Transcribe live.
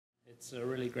It's a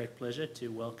really great pleasure to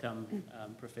welcome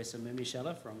Professor Mimi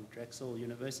Scheller from Drexel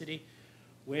University,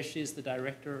 where she's the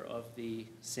director of the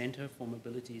Center for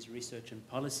Mobilities Research and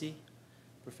Policy.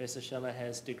 Professor Scheller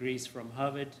has degrees from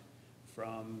Harvard,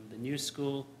 from the New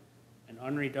School, an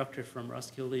honorary doctorate from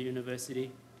Roskilde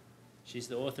University. She's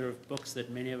the author of books that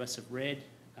many of us have read,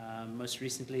 most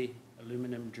recently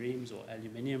Aluminum Dreams or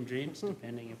Aluminium Dreams,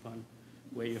 depending upon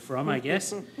where you're from, I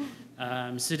guess.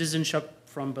 Citizenship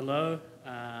from Below,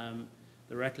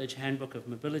 the Rutledge Handbook of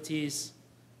Mobilities,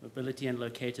 Mobility and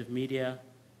Locative Media.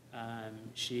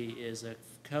 She is a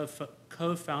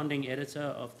co-founding editor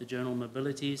of the journal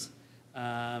Mobilities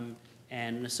and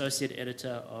an associate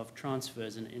editor of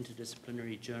Transfers, an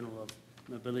interdisciplinary journal of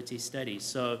mobility studies.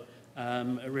 So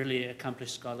a really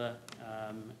accomplished scholar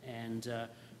and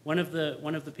one of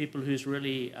the people who's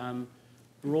really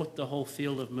brought the whole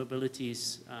field of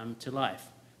mobilities to life.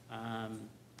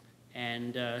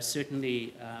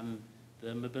 Certainly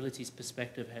the mobilities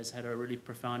perspective has had a really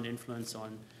profound influence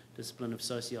on discipline of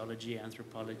sociology,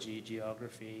 anthropology,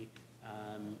 geography,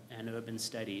 and urban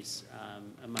studies,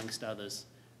 amongst others,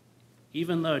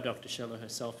 even though Dr. Scheller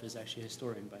herself is actually a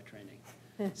historian by training.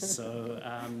 So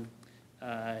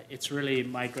it's really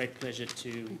my great pleasure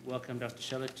to welcome Dr.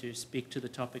 Scheller to speak to the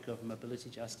topic of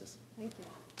mobility justice. Thank you.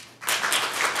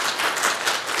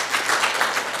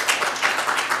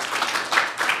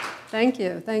 Thank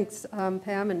you. Thanks,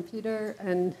 Pam and Peter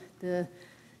and the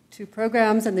two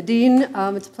programs and the dean.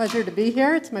 It's a pleasure to be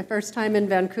here. It's my first time in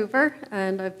Vancouver,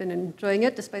 and I've been enjoying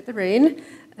it despite the rain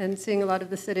and seeing a lot of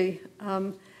the city.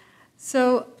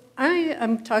 So I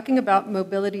am talking about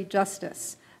mobility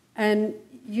justice. And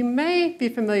you may be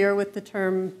familiar with the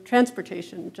term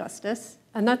transportation justice,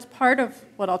 and that's part of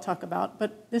what I'll talk about.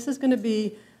 But this is going to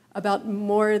be about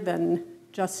more than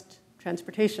just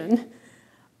transportation.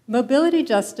 Mobility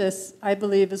justice, I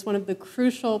believe, is one of the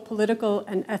crucial political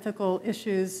and ethical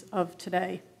issues of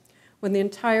today, when the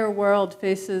entire world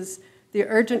faces the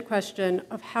urgent question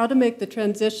of how to make the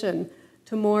transition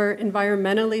to more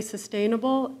environmentally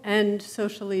sustainable and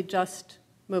socially just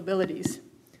mobilities.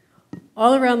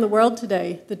 All around the world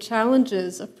today, the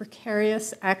challenges of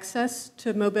precarious access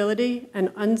to mobility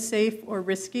and unsafe or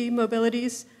risky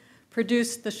mobilities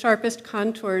produce the sharpest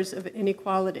contours of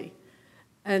inequality.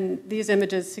 And these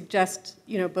images suggest,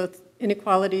 both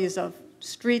inequalities of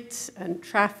streets and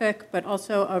traffic, but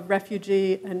also of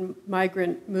refugee and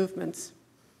migrant movements.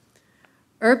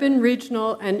 Urban,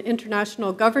 regional, and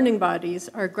international governing bodies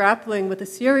are grappling with a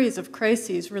series of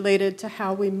crises related to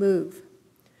how we move.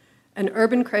 An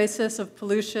urban crisis of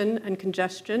pollution and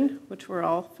congestion, which we're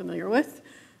all familiar with,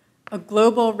 a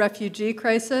global refugee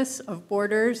crisis of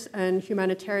borders and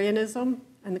humanitarianism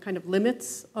and the kind of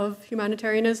limits of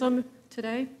humanitarianism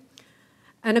today,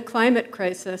 and a climate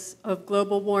crisis of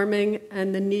global warming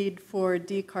and the need for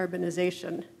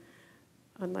decarbonization,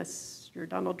 unless you're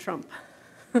Donald Trump.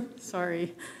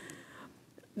 Sorry.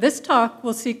 This talk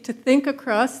will seek to think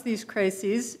across these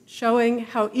crises, showing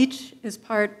how each is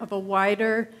part of a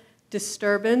wider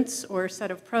disturbance or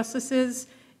set of processes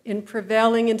in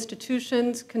prevailing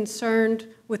institutions concerned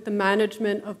with the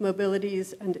management of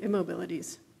mobilities and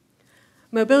immobilities.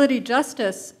 Mobility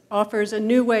justice offers a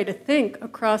new way to think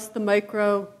across the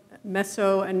micro,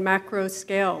 meso, and macro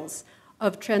scales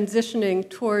of transitioning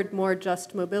toward more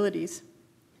just mobilities.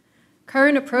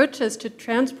 Current approaches to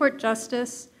transport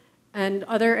justice and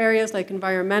other areas like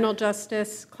environmental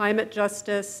justice, climate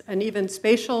justice, and even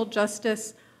spatial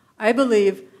justice, I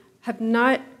believe, have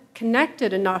not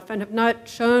connected enough and have not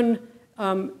shown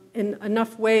in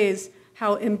enough ways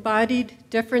how embodied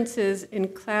differences in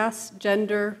class,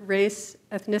 gender, race,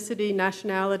 ethnicity,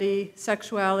 nationality,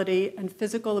 sexuality, and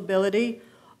physical ability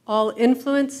all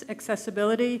influence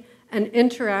accessibility and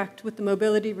interact with the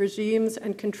mobility regimes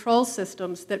and control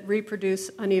systems that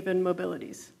reproduce uneven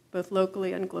mobilities, both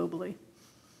locally and globally.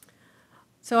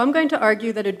 So I'm going to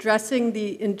argue that addressing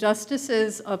the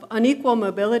injustices of unequal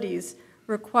mobilities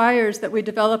requires that we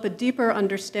develop a deeper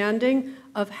understanding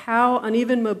of how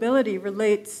uneven mobility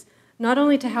relates not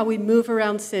only to how we move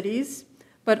around cities,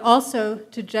 but also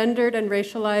to gendered and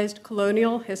racialized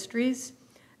colonial histories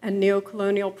and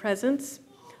neocolonial presence,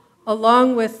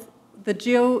 along with the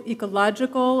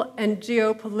geo-ecological and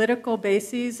geopolitical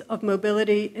bases of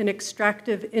mobility in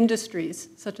extractive industries,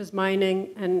 such as mining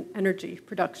and energy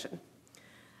production.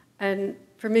 And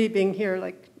for me, being here,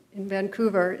 like in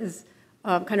Vancouver, is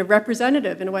kind of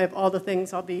representative in a way of all the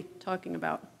things I'll be talking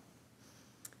about.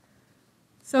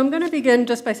 So I'm going to begin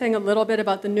just by saying a little bit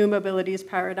about the new mobilities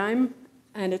paradigm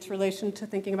and its relation to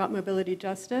thinking about mobility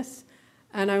justice.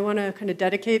 And I want to kind of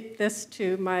dedicate this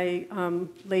to my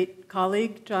late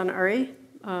colleague, John Urry,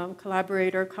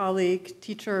 collaborator, colleague,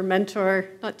 teacher, mentor,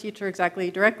 not teacher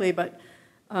exactly directly, but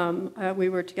we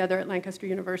were together at Lancaster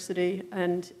University,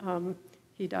 and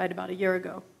he died about a year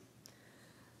ago.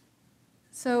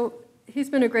 So he's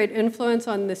been a great influence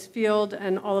on this field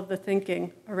and all of the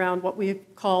thinking around what we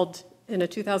called, in a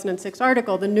 2006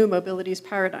 article, the new mobilities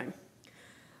paradigm.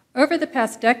 Over the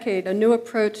past decade, a new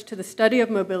approach to the study of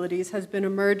mobilities has been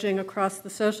emerging across the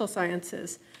social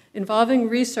sciences, involving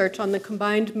research on the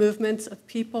combined movements of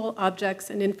people, objects,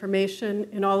 and information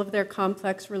in all of their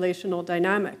complex relational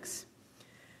dynamics.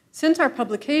 Since our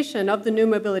publication of the new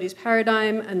mobilities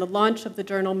paradigm and the launch of the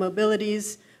journal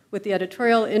Mobilities, with the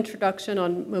editorial introduction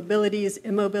on mobilities,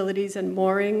 immobilities, and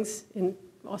moorings,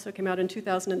 also came out in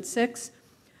 2006,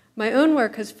 my own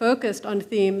work has focused on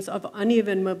themes of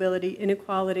uneven mobility,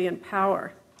 inequality, and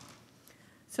power.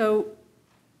 So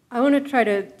I want to try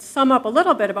to sum up a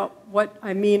little bit about what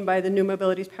I mean by the new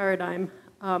mobilities paradigm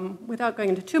without going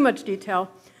into too much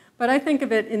detail, but I think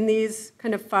of it in these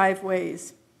kind of 5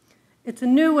 ways. It's a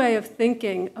new way of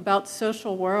thinking about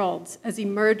social worlds as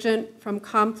emergent from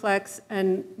complex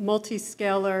and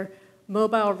multiscalar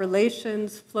mobile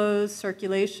relations, flows,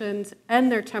 circulations,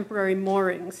 and their temporary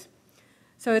moorings.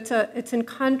 So it's in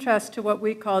contrast to what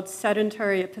we called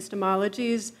sedentary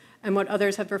epistemologies and what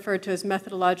others have referred to as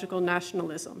methodological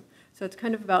nationalism. So it's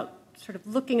kind of about sort of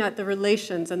looking at the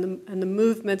relations and the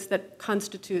movements that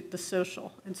constitute the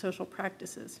social and social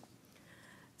practices.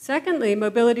 Secondly,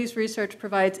 mobilities research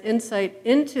provides insight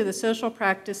into the social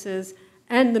practices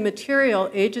and the material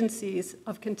agencies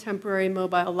of contemporary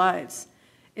mobile lives.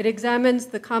 It examines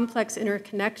the complex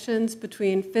interconnections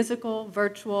between physical,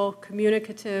 virtual,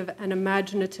 communicative, and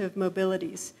imaginative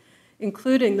mobilities,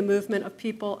 including the movement of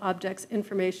people, objects,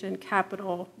 information,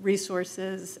 capital,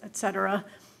 resources, etc.,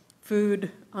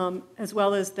 food, as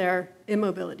well as their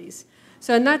immobilities.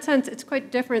 So in that sense, it's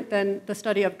quite different than the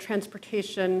study of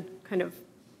transportation kind of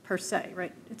per se,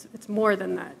 right? It's more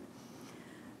than that.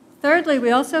 Thirdly, we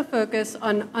also focus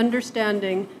on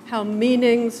understanding how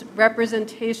meanings,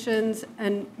 representations,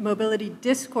 and mobility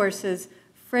discourses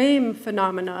frame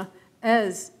phenomena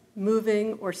as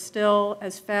moving or still,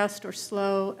 as fast or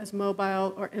slow, as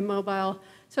mobile or immobile.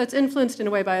 So it's influenced in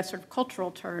a way by a sort of cultural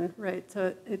turn, right?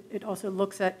 So it also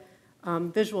looks at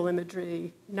visual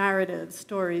imagery, narratives,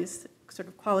 stories, sort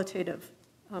of qualitative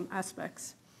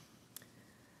aspects.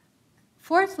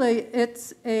 Fourthly,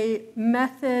 it's a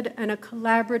method and a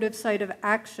collaborative site of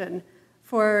action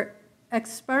for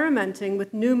experimenting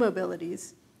with new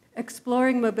mobilities,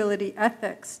 exploring mobility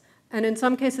ethics, and in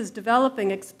some cases developing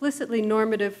explicitly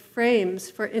normative frames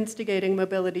for instigating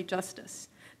mobility justice.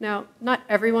 Now, not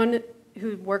everyone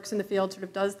who works in the field sort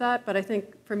of does that, but I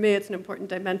think for me it's an important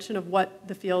dimension of what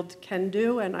the field can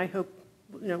do and I hope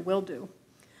will do.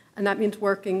 And that means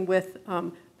working with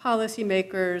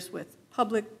policymakers, with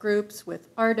public groups, with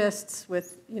artists,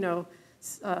 with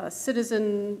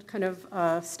citizen kind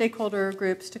of stakeholder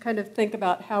groups to kind of think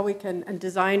about how we can, and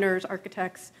designers,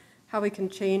 architects, how we can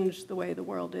change the way the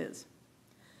world is.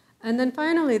 And then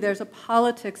finally, there's a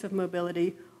politics of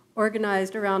mobility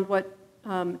organized around what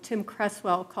Tim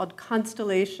Cresswell called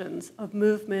constellations of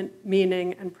movement,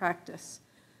 meaning, and practice.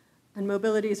 And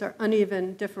mobilities are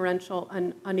uneven, differential,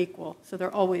 and unequal, so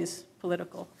they're always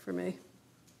political for me.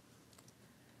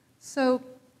 So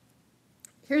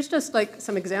here's just like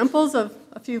some examples of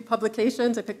a few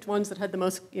publications. I picked ones that had the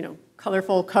most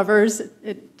colorful covers.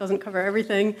 It doesn't cover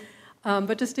everything.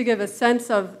 But just to give a sense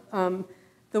of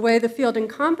the way the field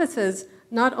encompasses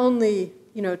not only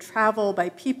travel by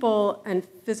people and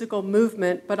physical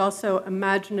movement, but also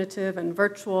imaginative and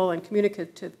virtual and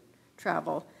communicative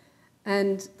travel,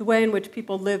 and the way in which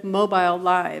people live mobile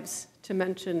lives, to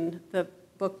mention the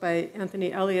book by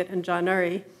Anthony Elliott and John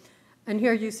Urry. And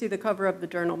here you see the cover of the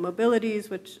journal Mobilities,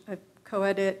 which I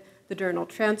co-edit, the journal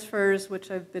Transfers, which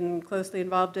I've been closely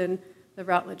involved in, the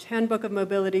Routledge Handbook of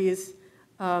Mobilities,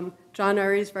 John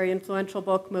Urry's very influential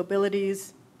book,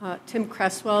 Mobilities, Tim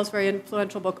Cresswell's very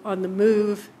influential book, On the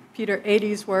Move, Peter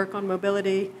Adie's work on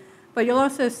mobility. But you'll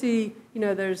also see,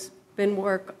 there's been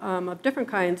work of different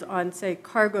kinds on, say,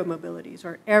 cargo mobilities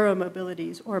or aero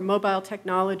mobilities or mobile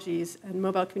technologies and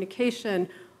mobile communication,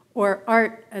 or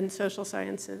art and social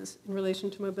sciences in relation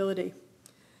to mobility.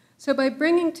 So by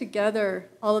bringing together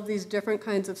all of these different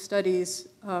kinds of studies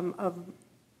of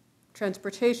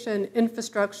transportation,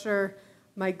 infrastructure,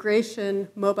 migration,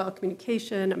 mobile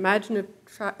communication,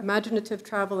 imaginative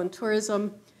travel and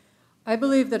tourism, I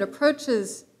believe that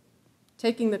approaches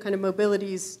taking the kind of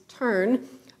mobilities turn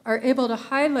are able to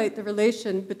highlight the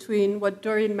relation between what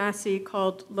Doreen Massey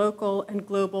called local and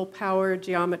global power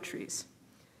geometries.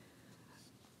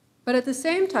 But at the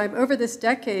same time, over this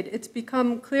decade, it's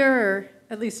become clearer,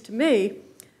 at least to me,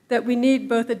 that we need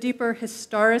both a deeper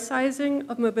historicizing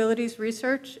of mobilities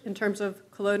research in terms of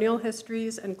colonial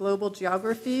histories and global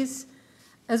geographies,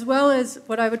 as well as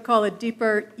what I would call a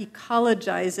deeper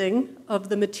ecologizing of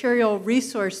the material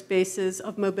resource bases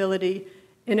of mobility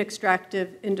in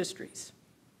extractive industries.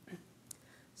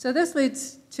 So this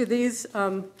leads to these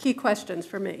key questions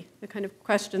for me, the kind of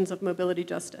questions of mobility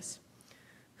justice.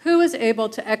 Who is able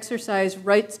to exercise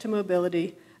rights to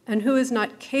mobility and who is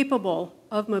not capable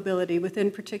of mobility within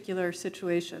particular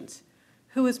situations?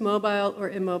 Who is mobile or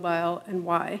immobile and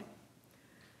why?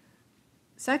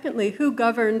 Secondly, who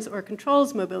governs or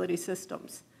controls mobility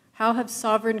systems? How have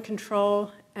sovereign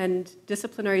control and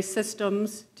disciplinary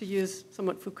systems, to use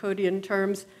somewhat Foucauldian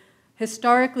terms,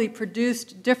 historically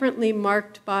produced differently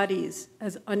marked bodies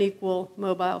as unequal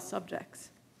mobile subjects?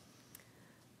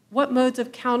 What modes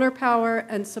of counterpower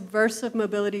and subversive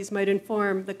mobilities might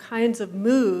inform the kinds of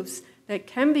moves that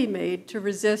can be made to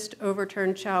resist,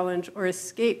 overturn, challenge, or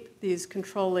escape these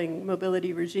controlling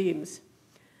mobility regimes?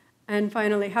 And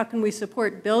finally, how can we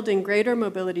support building greater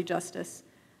mobility justice?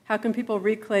 How can people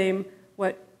reclaim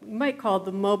what we might call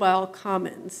the mobile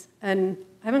commons? And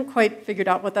I haven't quite figured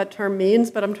out what that term means,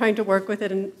 but I'm trying to work with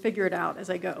it and figure it out as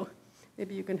I go.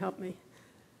 Maybe you can help me.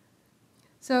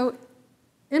 So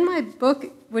in my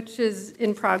book, which is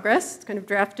in progress, it's kind of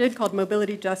drafted, called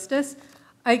Mobility Justice,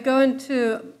 I go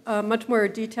into much more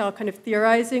detail, kind of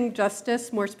theorizing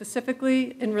justice more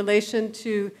specifically in relation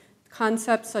to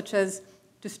concepts such as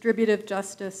distributive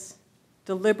justice,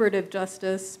 deliberative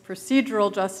justice,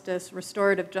 procedural justice,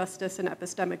 restorative justice, and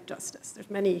epistemic justice. There's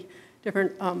many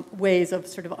different ways of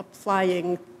sort of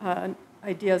applying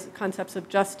ideas, concepts of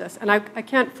justice. And I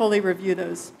can't fully review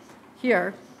those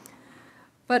here.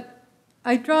 But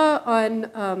I draw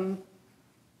on,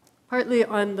 partly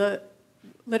on the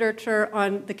literature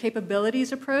on the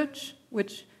capabilities approach,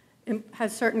 which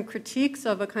has certain critiques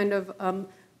of a kind of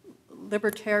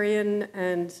libertarian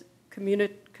and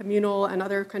communal and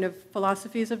other kind of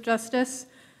philosophies of justice.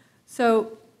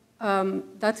 So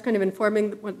that's kind of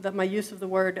informing my use of the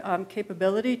word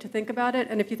capability to think about it.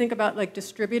 And if you think about like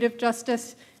distributive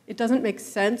justice, it doesn't make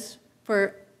sense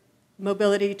for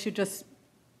mobility to just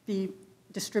be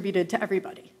distributed to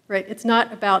everybody, right? It's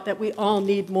not about that we all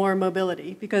need more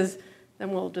mobility, because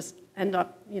then we'll just end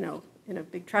up, in a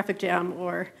big traffic jam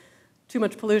or too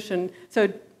much pollution.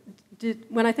 So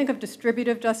when I think of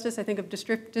distributive justice, I think of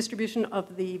distribution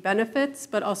of the benefits,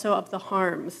 but also of the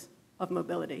harms of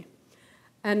mobility.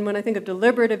 And when I think of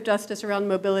deliberative justice around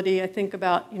mobility, I think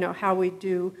about, how we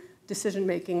do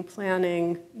decision-making,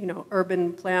 planning,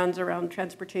 urban plans around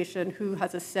transportation, who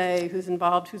has a say, who's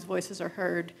involved, whose voices are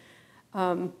heard.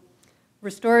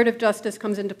 Restorative justice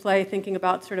comes into play, thinking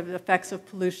about sort of the effects of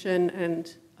pollution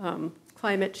and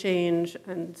climate change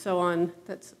and so on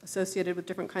that's associated with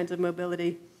different kinds of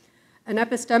mobility. And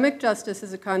epistemic justice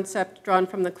is a concept drawn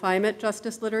from the climate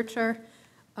justice literature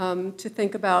to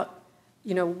think about,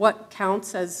 what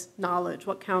counts as knowledge,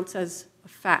 what counts as a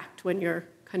fact when you're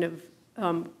kind of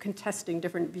contesting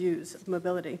different views of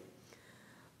mobility.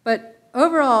 But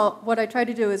overall, what I try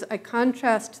to do is I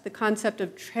contrast the concept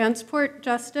of transport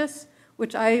justice,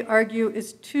 which I argue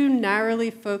is too narrowly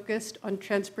focused on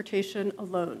transportation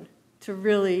alone to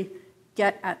really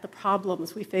get at the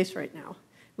problems we face right now.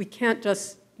 We can't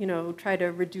just, try to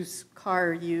reduce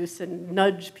car use and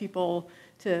nudge people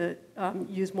to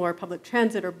use more public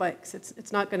transit or bikes.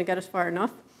 It's not going to get us far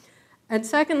enough. And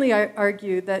secondly, I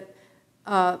argue that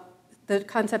the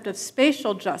concept of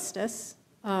spatial justice,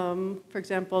 for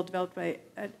example, developed by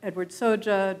Edward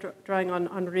Soja, drawing on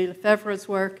Henri Lefebvre's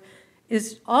work,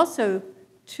 is also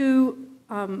too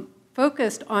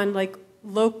focused on like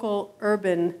local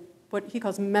urban, what he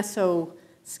calls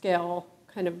meso-scale,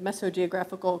 kind of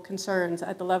meso-geographical concerns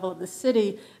at the level of the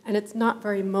city, and it's not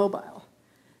very mobile.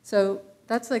 So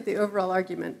that's like the overall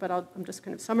argument, but I'm just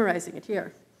kind of summarizing it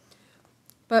here.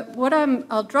 But what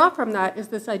I'll draw from that is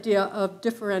this idea of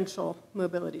differential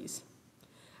mobilities.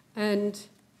 And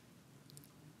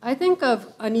I think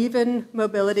of uneven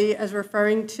mobility as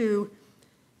referring to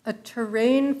a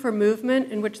terrain for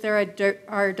movement in which there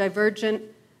are divergent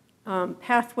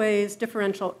pathways,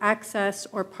 differential access,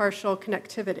 or partial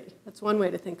connectivity. That's one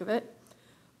way to think of it.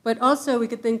 But also we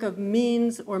could think of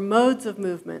means or modes of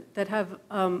movement that have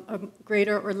a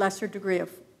greater or lesser degree of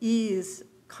ease,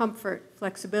 comfort,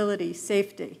 flexibility,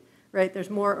 safety, right? There's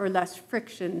more or less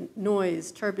friction,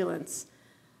 noise, turbulence.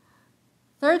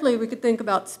 Thirdly, we could think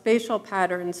about spatial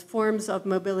patterns, forms of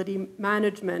mobility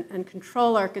management and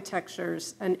control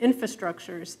architectures and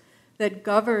infrastructures that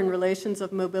govern relations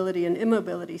of mobility and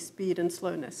immobility, speed and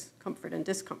slowness, comfort and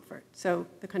discomfort. So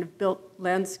the kind of built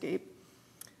landscape.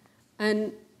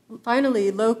 And finally,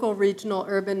 local, regional,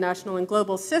 urban, national, and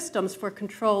global systems for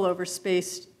control over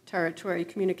space, territory,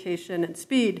 communication, and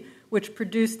speed, which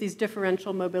produce these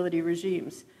differential mobility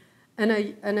regimes. And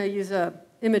I use an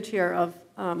image here of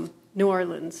New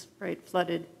Orleans, right,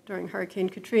 flooded during Hurricane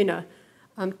Katrina.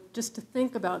 Just to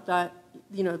think about that,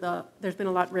 you know, there's been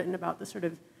a lot written about the sort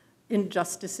of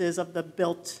injustices of the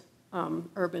built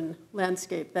urban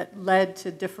landscape that led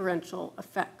to differential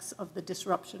effects of the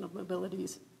disruption of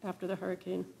mobilities after the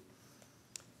hurricane.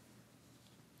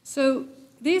 So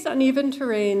these uneven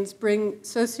terrains bring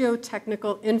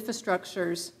socio-technical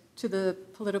infrastructures to the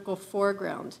political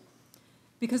foreground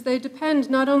because they depend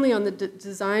not only on the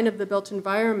design of the built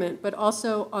environment, but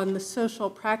also on the social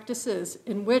practices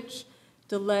in which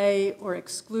delay or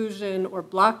exclusion or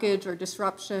blockage or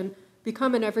disruption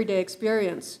become an everyday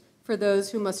experience for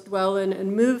those who must dwell in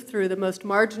and move through the most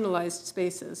marginalized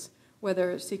spaces,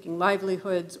 whether seeking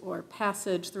livelihoods or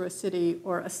passage through a city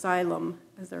or asylum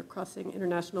as they're crossing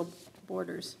international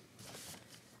borders.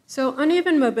 So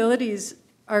uneven mobilities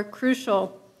are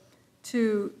crucial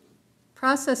to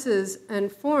processes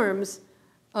and forms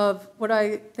of what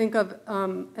I think of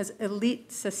as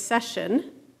elite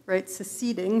secession, right,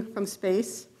 seceding from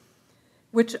space,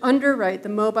 which underwrite the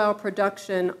mobile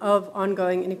production of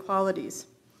ongoing inequalities.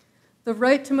 The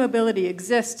right to mobility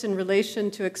exists in relation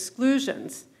to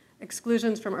exclusions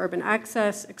from urban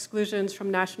access, exclusions from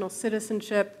national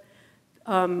citizenship,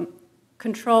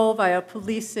 control via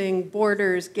policing,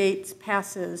 borders, gates,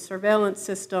 passes, surveillance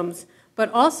systems, but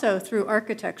also through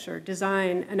architecture,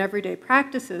 design, and everyday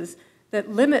practices that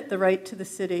limit the right to the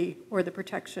city or the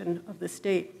protection of the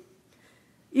state.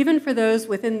 Even for those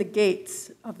within the gates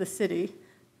of the city,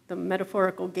 the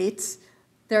metaphorical gates,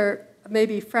 there may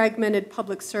be fragmented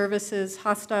public services,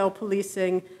 hostile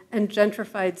policing, and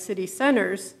gentrified city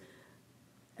centers,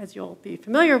 as you'll be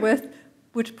familiar with,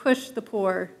 which push the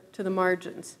poor to the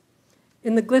margins.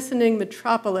 In the glistening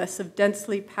metropolis of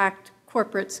densely packed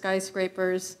corporate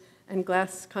skyscrapers and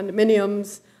glass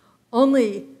condominiums,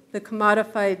 only the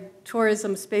commodified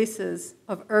tourism spaces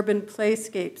of urban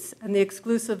playscapes and the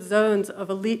exclusive zones of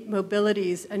elite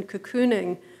mobilities and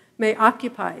cocooning may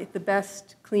occupy the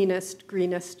best, cleanest,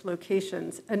 greenest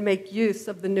locations and make use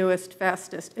of the newest,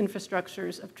 fastest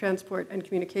infrastructures of transport and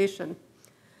communication.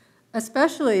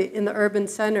 Especially in the urban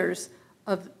centers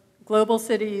of global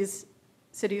cities,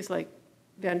 cities like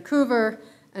Vancouver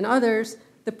and others,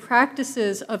 the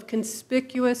practices of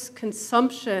conspicuous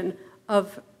consumption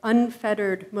of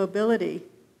unfettered mobility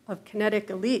of kinetic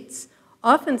elites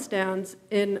often stands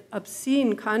in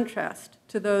obscene contrast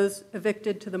to those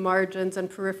evicted to the margins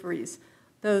and peripheries,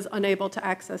 those unable to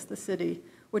access the city,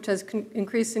 which has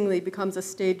increasingly becomes a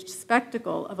staged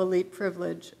spectacle of elite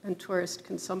privilege and tourist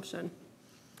consumption.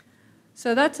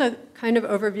 So that's a kind of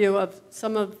overview of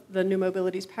some of the new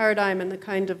mobilities paradigm and the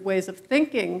kind of ways of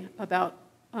thinking about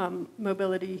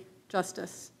mobility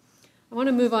justice. I want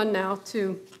to move on now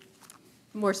to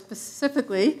more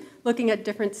specifically looking at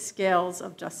different scales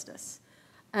of justice.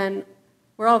 And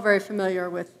we're all very familiar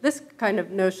with this kind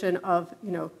of notion of,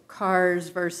 you know, cars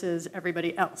versus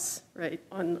everybody else, right,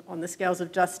 on the scales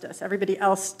of justice. Everybody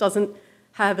else doesn't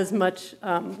have as much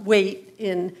weight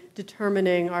in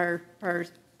determining our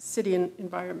city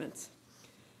environments.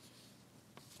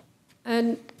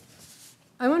 And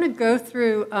I want to go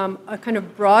through a kind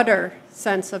of broader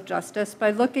sense of justice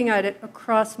by looking at it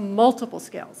across multiple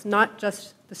scales, not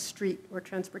just the street or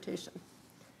transportation.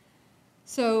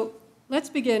 So let's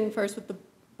begin first with the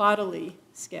bodily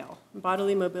scale,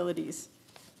 bodily mobilities.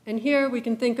 And here we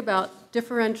can think about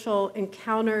differential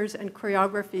encounters and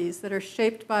choreographies that are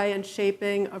shaped by and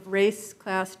shaping of race,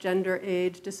 class, gender,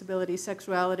 age, disability,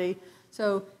 sexuality.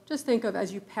 So just think of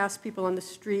as you pass people on the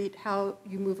street, how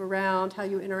you move around, how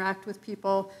you interact with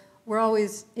people. We're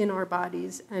always in our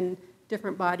bodies, and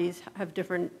different bodies have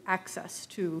different access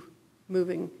to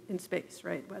moving in space,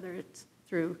 right? Whether it's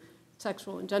through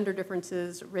sexual and gender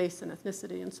differences, race and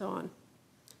ethnicity, and so on.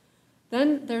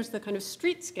 Then there's the kind of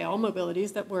street scale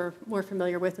mobilities that we're more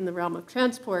familiar with in the realm of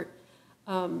transport,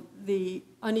 the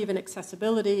uneven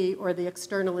accessibility or the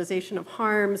externalization of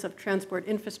harms of transport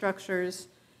infrastructures,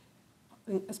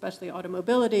 especially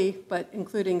automobility, but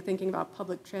including thinking about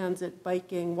public transit,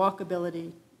 biking,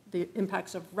 walkability, the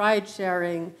impacts of ride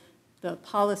sharing, the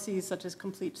policies such as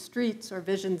Complete Streets or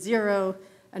Vision Zero,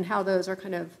 and how those are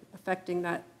kind of affecting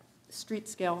that street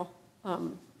scale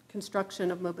construction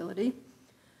of mobility.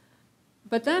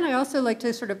 But then I also like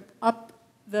to sort of up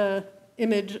the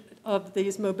image of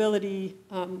these mobility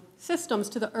systems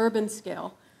to the urban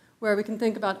scale, where we can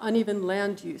think about uneven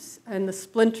land use and the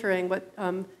splintering, what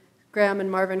Graham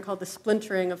and Marvin called the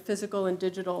splintering of physical and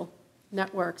digital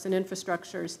networks and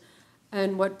infrastructures,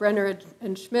 and what Brenner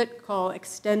and Schmidt call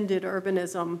extended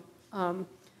urbanism,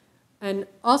 and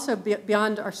also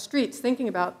beyond our streets, thinking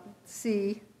about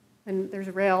sea, and there's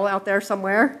a rail out there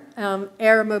somewhere,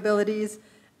 air mobilities,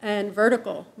 and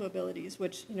vertical mobilities,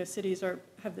 which cities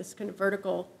have this kind of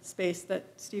vertical space that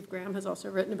Steve Graham has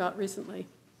also written about recently.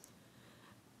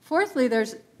 Fourthly,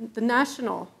 there's the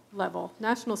national level,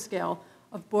 national scale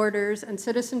of borders and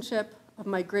citizenship, of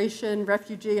migration,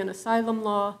 refugee and asylum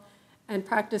law, and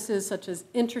practices such as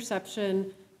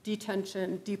interception,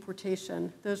 detention,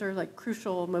 deportation. Those are like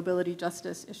crucial mobility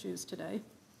justice issues today.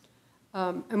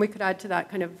 And we could add to that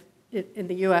kind of, in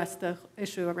the US, the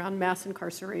issue around mass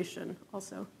incarceration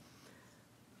also.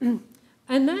 And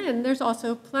then there's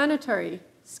also planetary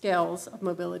scales of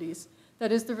mobilities.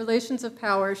 That is the relations of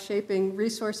power shaping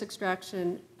resource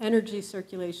extraction, energy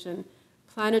circulation,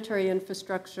 planetary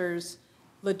infrastructures,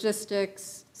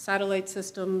 logistics, satellite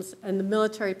systems, and the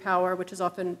military power, which is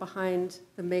often behind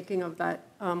the making of that,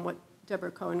 what Deborah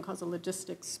Cohen calls a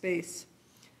logistics space.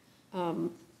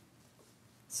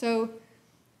 So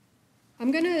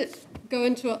I'm going to go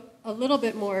into a little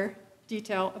bit more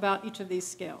detail about each of these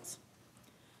scales.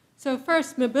 So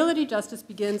first, mobility justice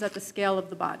begins at the scale of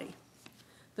the body.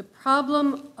 The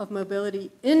problem of mobility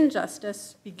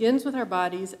injustice begins with our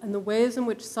bodies and the ways in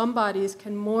which some bodies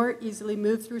can more easily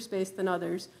move through space than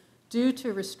others due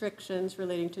to restrictions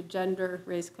relating to gender,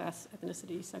 race, class,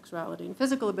 ethnicity, sexuality, and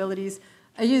physical abilities.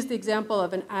 I used the example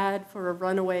of an ad for a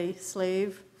runaway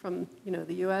slave from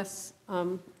the US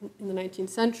in the 19th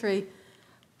century.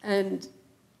 And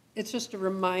it's just a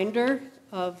reminder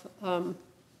of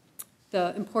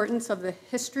the importance of the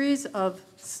histories of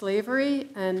slavery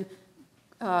and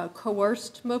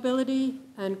coerced mobility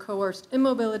and coerced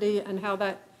immobility, and how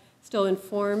that still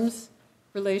informs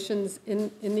relations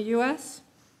in the US.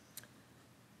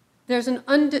 There's an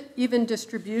uneven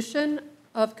distribution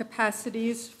of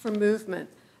capacities for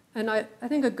movement. And I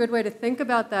think a good way to think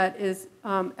about that is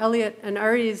Elliott and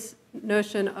Urey's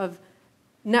notion of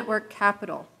network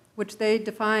capital, which they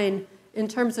define in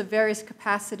terms of various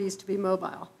capacities to be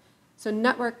mobile. So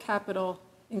network capital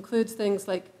includes things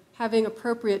like having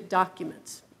appropriate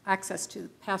documents, access to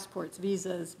passports,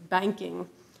 visas, banking,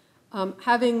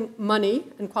 having money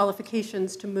and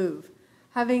qualifications to move,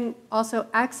 having also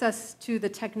access to the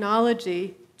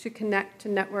technology to connect to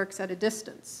networks at a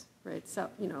distance, right? So,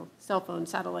 cell phone,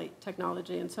 satellite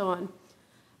technology, and so on.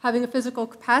 Having physical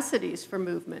capacities for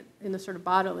movement in the sort of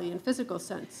bodily and physical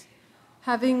sense.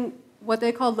 Having what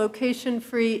they call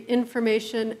location-free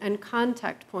information and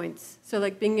contact points. So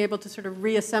like being able to sort of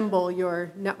reassemble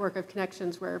your network of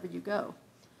connections wherever you go.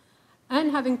 And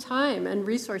having time and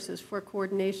resources for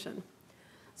coordination.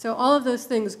 So all of those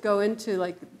things go into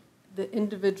like the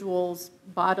individual's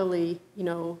bodily,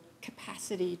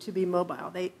 capacity to be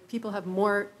mobile. People have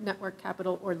more network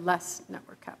capital or less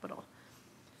network capital.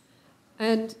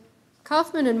 And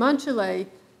Kaufman and Monchoulet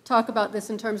talk about this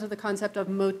in terms of the concept of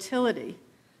motility.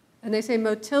 And they say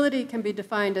motility can be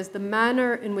defined as the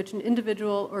manner in which an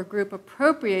individual or group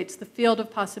appropriates the field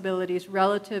of possibilities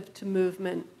relative to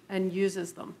movement and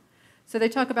uses them. So they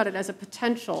talk about it as a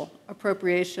potential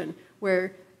appropriation,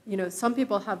 where some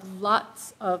people have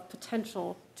lots of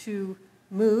potential to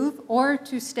move or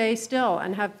to stay still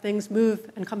and have things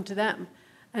move and come to them.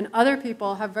 And other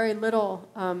people have very little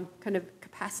kind of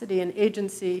capacity and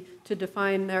agency to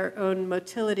define their own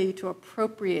motility, to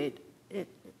appropriate it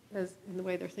as in the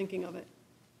way they're thinking of it.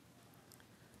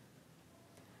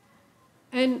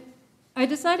 And I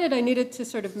decided I needed to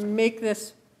sort of make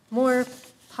this more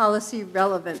policy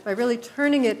relevant by really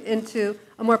turning it into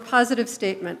a more positive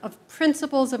statement of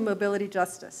principles of mobility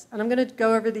justice. And I'm going to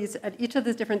go over these at each of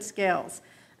the different scales.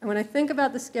 And when I think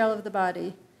about the scale of the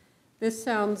body, this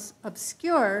sounds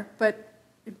obscure, but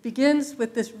it begins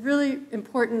with this really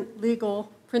important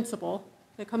legal principle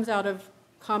that comes out of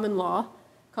common law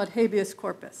called habeas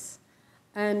corpus.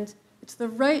 And it's the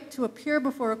right to appear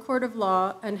before a court of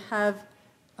law and have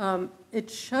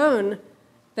it shown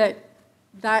that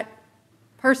that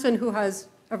person who has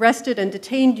arrested and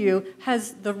detained you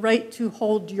has the right to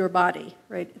hold your body,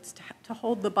 right? It's to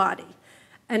hold the body.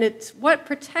 And it's what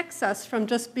protects us from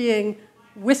just being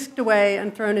whisked away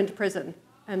and thrown into prison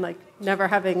and like never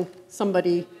having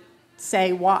somebody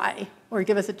say why or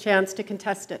give us a chance to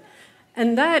contest it.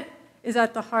 And that is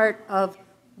at the heart of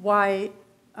why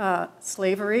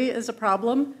slavery is a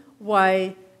problem,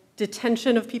 why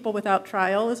detention of people without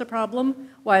trial is a problem,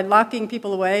 why locking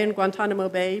people away in Guantanamo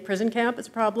Bay prison camp is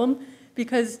a problem,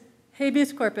 because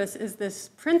habeas corpus is this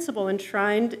principle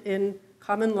enshrined in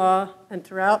common law and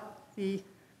throughout the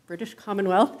British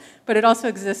Commonwealth, but it also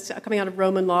exists coming out of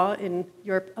Roman law in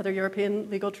Europe, other European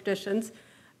legal traditions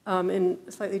in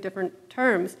slightly different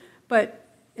terms. But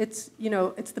it's,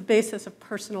 it's the basis of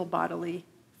personal bodily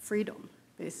freedom,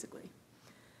 basically.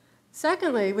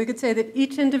 Secondly, we could say that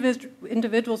each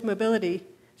individual's mobility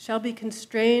shall be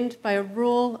constrained by a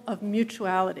rule of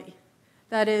mutuality.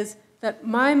 That is, that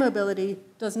my mobility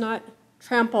does not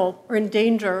trample or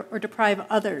endanger or deprive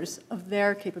others of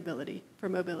their capability for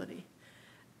mobility.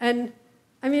 And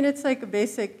I mean, it's like a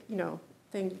basic,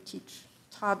 thing to teach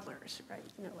toddlers, right?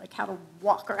 Like how to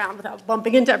walk around without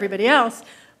bumping into everybody else.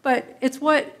 But it's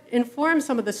what informs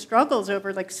some of the struggles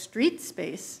over like street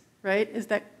space, right? Is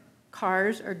that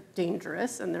cars are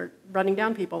dangerous and they're running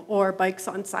down people, or bikes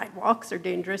on sidewalks are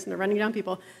dangerous and they're running down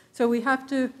people. So we have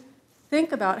to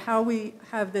think about how we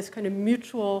have this kind of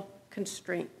mutual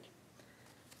constraint.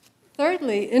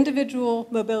 Thirdly, individual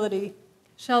mobility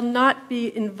shall not be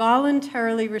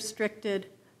involuntarily restricted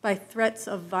by threats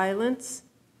of violence,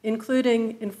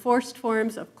 including enforced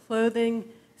forms of clothing,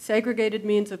 segregated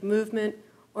means of movement,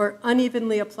 or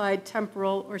unevenly applied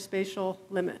temporal or spatial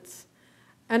limits.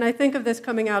 And I think of this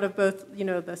coming out of both,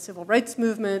 the civil rights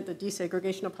movement, the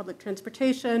desegregation of public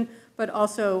transportation, but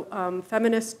also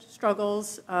feminist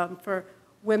struggles for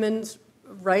women's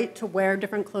right to wear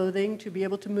different clothing, to be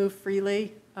able to move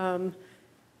freely, and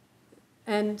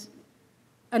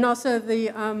also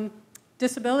the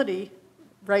disability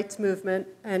rights movement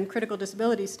and critical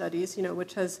disability studies,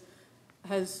 which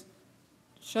has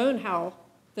shown how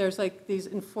there's like these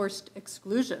enforced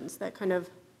exclusions that kind of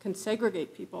can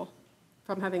segregate people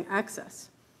from having access.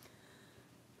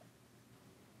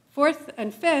 Fourth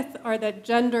and fifth are that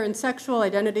gender and sexual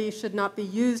identity should not be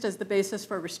used as the basis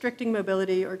for restricting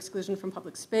mobility or exclusion from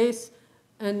public space,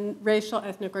 and racial,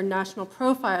 ethnic, or national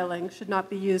profiling should not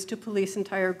be used to police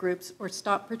entire groups or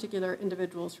stop particular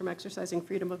individuals from exercising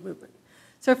freedom of movement.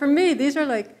 So for me, these are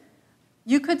like,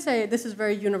 you could say this is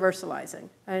very universalizing,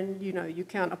 and you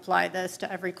can't apply this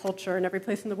to every culture and every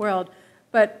place in the world,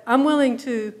 but I'm willing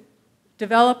to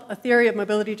develop a theory of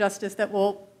mobility justice that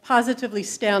will positively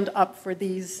stand up for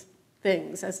these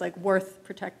things as like worth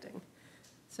protecting.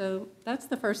 So that's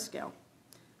the first scale.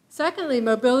 Secondly,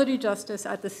 mobility justice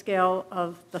at the scale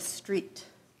of the street.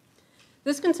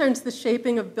 This concerns the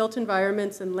shaping of built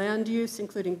environments and land use,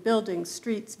 including buildings,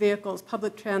 streets, vehicles,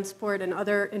 public transport, and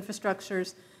other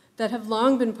infrastructures that have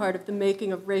long been part of the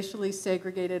making of racially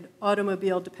segregated,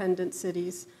 automobile-dependent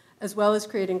cities, as well as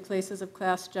creating places of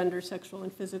class, gender, sexual,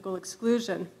 and physical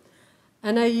exclusion.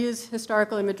 And I use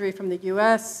historical imagery from the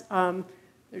US.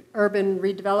 Urban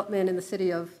redevelopment in the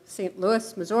city of St.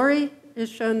 Louis, Missouri is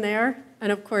shown there.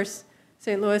 And of course,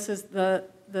 St. Louis is the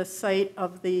site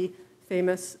of the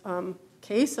famous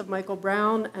case of Michael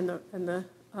Brown and the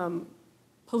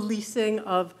policing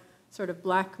of sort of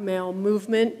black male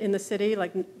movement in the city,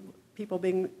 like people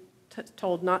being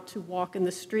told not to walk in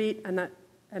the street, and that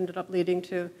ended up leading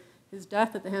to his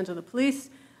death at the hands of the police.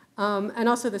 And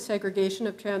also the segregation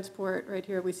of transport. Right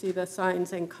here we see the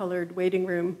signs saying colored waiting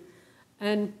room.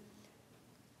 And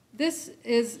this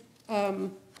is,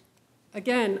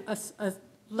 again, a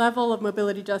level of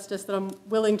mobility justice that I'm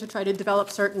willing to try to develop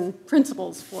certain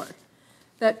principles for.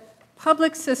 That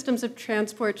public systems of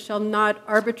transport shall not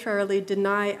arbitrarily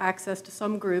deny access to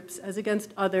some groups as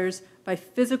against others by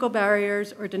physical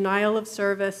barriers or denial of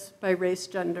service by race,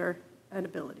 gender, and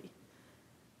ability.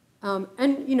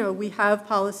 And we have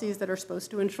policies that are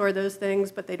supposed to ensure those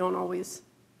things, but they don't always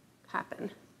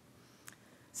happen.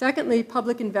 Secondly,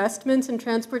 public investments in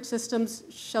transport systems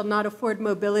shall not afford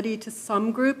mobility to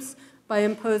some groups by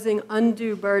imposing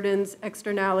undue burdens,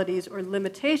 externalities, or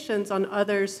limitations on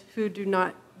others who do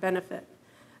not benefit.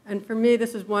 And for me,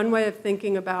 this is one way of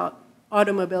thinking about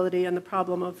automobility and the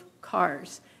problem of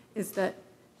cars, is that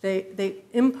they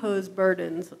impose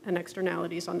burdens and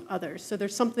externalities on others. So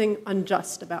there's something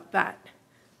unjust about that.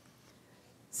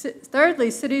 Thirdly,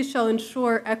 cities shall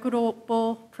ensure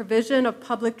equitable provision of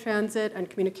public transit and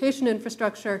communication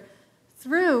infrastructure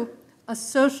through a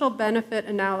social benefit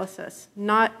analysis,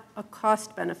 not a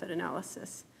cost-benefit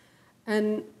analysis.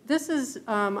 And this is,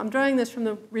 I'm drawing this from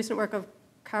the recent work of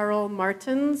Karl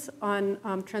Martens on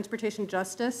transportation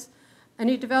justice. And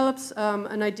he develops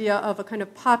an idea of a kind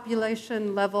of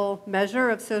population-level measure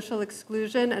of social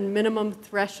exclusion and minimum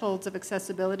thresholds of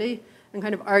accessibility, and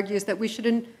kind of argues that we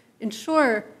should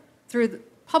ensure through the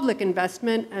public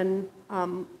investment and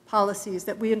policies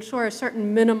that we ensure a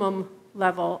certain minimum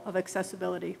level of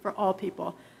accessibility for all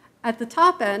people. At the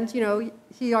top end,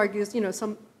 he argues,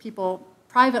 some people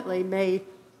privately may,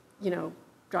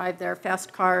 drive their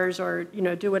fast cars or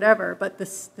do whatever, but the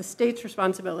state's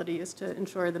responsibility is to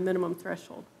ensure the minimum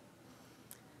threshold.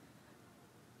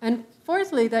 And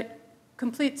fourthly, that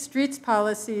complete streets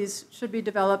policies should be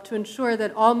developed to ensure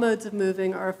that all modes of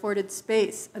moving are afforded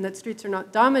space and that streets are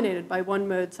not dominated by one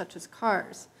mode such as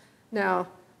cars. Now,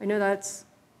 I know that's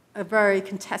a very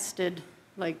contested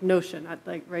notion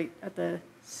right at the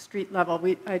street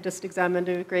level. I just examined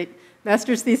a great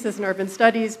master's thesis in urban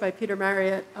studies by Peter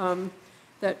Marriott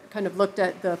that kind of looked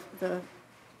at the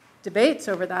debates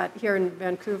over that here in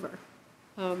Vancouver.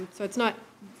 So it's not,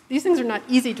 these things are not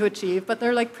easy to achieve, but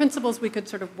they're like principles we could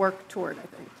sort of work toward, I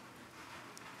think.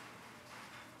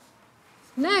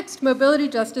 Next, mobility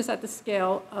justice at the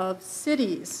scale of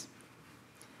cities.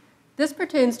 This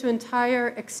pertains to entire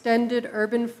extended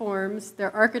urban forms,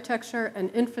 their architecture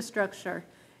and infrastructure,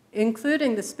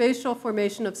 including the spatial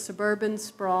formation of suburban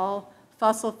sprawl,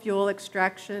 fossil fuel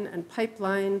extraction and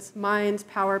pipelines, mines,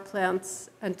 power plants,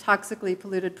 and toxically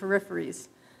polluted peripheries.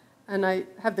 And I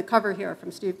have the cover here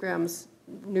from Steve Graham's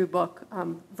new book,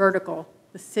 Vertical,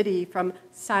 the City from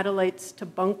Satellites to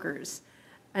Bunkers.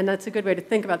 And that's a good way to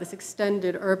think about this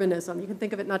extended urbanism. You can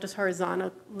think of it not just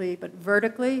horizontally, but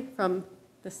vertically, from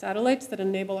the satellites that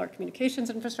enable our communications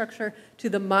infrastructure to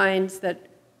the mines that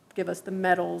give us the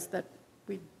metals that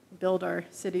we build our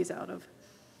cities out of.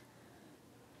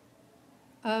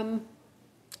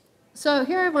 So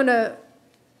here I want to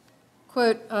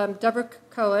quote Deborah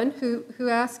Cohen, who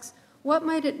asks, what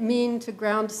might it mean to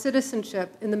ground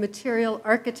citizenship in the material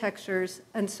architectures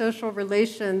and social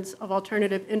relations of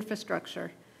alternative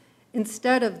infrastructure,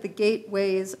 instead of the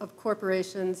gateways of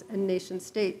corporations and nation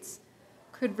states?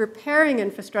 Could repairing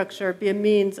infrastructure be a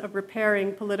means of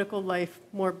repairing political life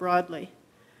more broadly?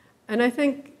 And I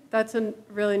think that's a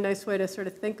really nice way to sort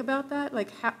of think about that. Like,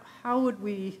 how would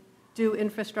we do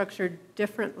infrastructure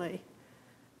differently?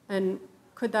 And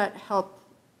could that help,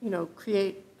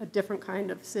 create a different kind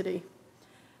of city?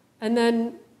 And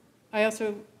then I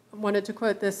also wanted to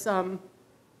quote this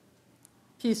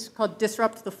piece called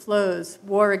Disrupt the Flows,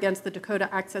 War Against the Dakota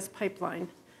Access Pipeline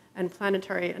and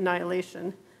Planetary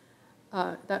Annihilation.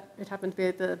 It happened to be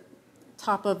at the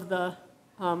top of the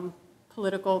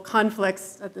political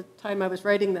conflicts at the time I was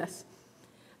writing this.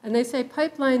 And they say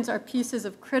pipelines are pieces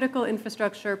of critical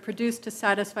infrastructure produced to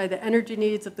satisfy the energy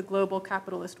needs of the global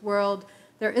capitalist world.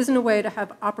 There isn't a way to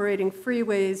have operating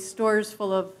freeways, stores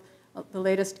full of the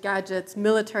latest gadgets,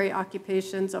 military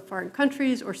occupations of foreign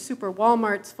countries, or super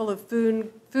Walmarts full of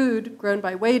food grown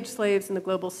by wage slaves in the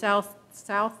global south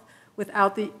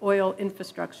without the oil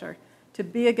infrastructure. To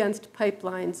be against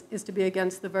pipelines is to be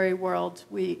against the very world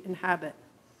we inhabit.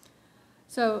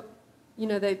 So,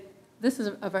 this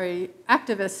is a very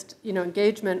activist,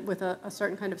 engagement with a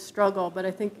certain kind of struggle, but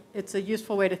I think it's a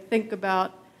useful way to think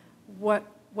about what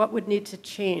would need to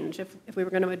change if we were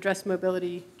going to address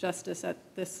mobility justice at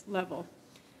this level.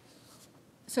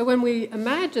 So when we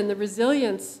imagine the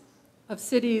resilience of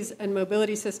cities and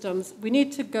mobility systems, we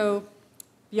need to go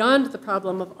beyond the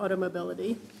problem of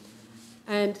automobility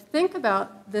and think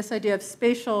about this idea of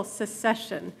spatial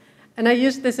secession. And I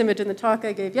used this image in the talk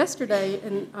I gave yesterday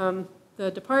in the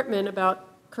department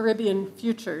about Caribbean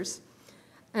futures.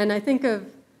 And I think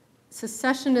of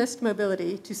secessionist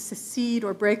mobility, to secede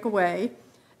or break away,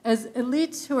 as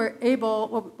elites who are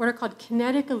able, what are called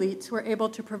kinetic elites, who are able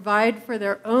to provide for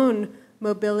their own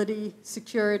mobility,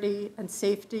 security, and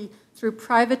safety through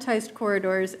privatized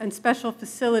corridors and special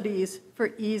facilities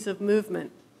for ease of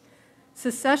movement.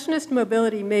 Secessionist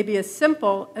mobility may be as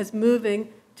simple as moving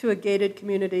to a gated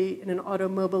community in an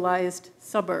automobilized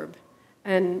suburb.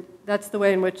 And that's the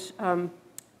way in which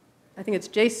I think it's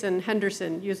Jason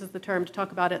Henderson uses the term to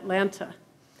talk about Atlanta.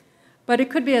 But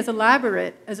it could be as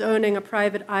elaborate as owning a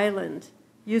private island,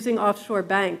 using offshore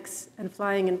banks, and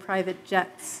flying in private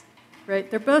jets, right?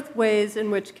 They're both ways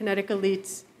in which kinetic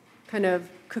elites kind of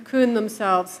cocoon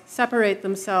themselves, separate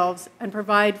themselves, and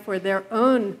provide for their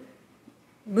own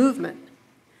movement.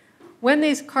 When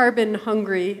these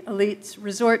carbon-hungry elites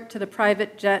resort to the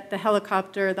private jet, the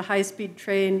helicopter, the high-speed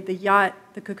train, the yacht,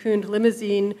 the cocooned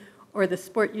limousine, or the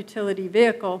sport utility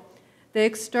vehicle, they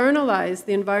externalize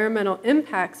the environmental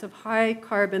impacts of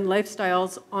high-carbon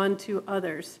lifestyles onto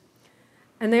others.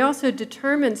 And they also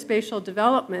determine spatial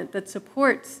development that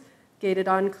supports gated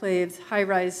enclaves,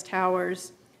 high-rise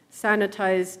towers,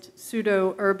 sanitized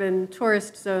pseudo-urban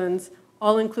tourist zones,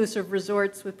 all-inclusive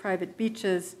resorts with private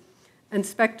beaches, and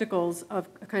spectacles of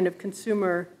a kind of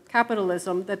consumer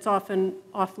capitalism that's often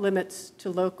off limits to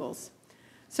locals.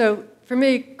 So for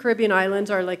me, Caribbean islands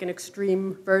are like an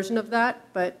extreme version of that,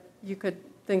 but you could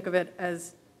think of it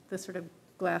as the sort of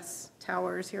glass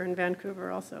towers here in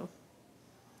Vancouver also.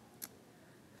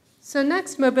 So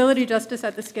next, mobility justice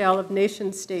at the scale of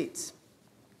nation states.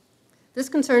 This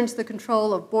concerns the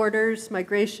control of borders,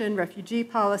 migration, refugee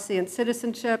policy, and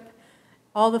citizenship,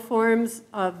 all the forms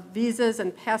of visas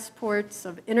and passports,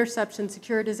 of interception,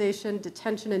 securitization,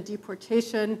 detention, and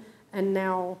deportation, and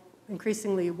now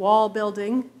increasingly wall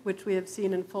building, which we have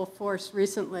seen in full force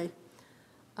recently.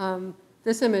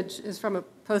 This image is from a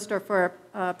poster for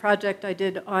a project I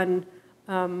did on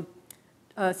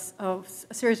a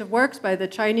series of works by the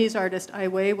Chinese artist Ai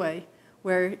Weiwei,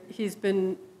 where he's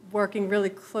been working really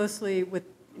closely with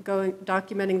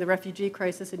documenting the refugee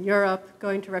crisis in Europe,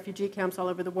 going to refugee camps all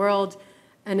over the world,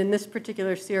 and in this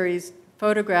particular series,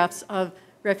 photographs of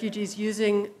refugees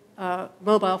using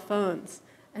mobile phones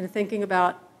and thinking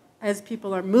about, as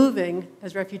people are moving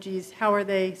as refugees, how are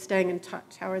they staying in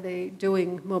touch? How are they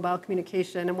doing mobile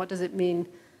communication, and what does it mean?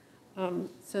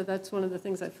 So that's one of the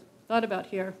things I've thought about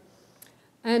here.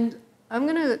 And I'm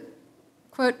going to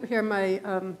quote here my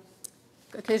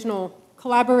occasional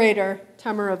collaborator,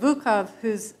 Tamara Vukov,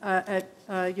 who's at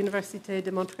Université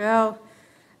de Montréal.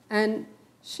 And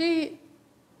she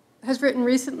has written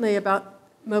recently about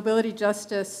mobility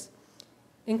justice,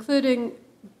 including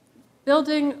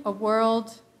building a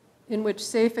world in which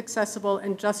safe, accessible,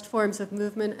 and just forms of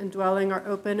movement and dwelling are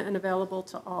open and available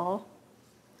to all.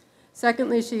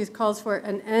 Secondly, she calls for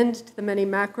an end to the many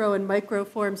macro and micro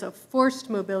forms of forced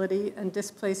mobility and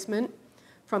displacement,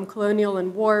 from colonial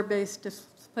and war-based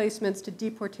displacements to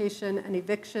deportation and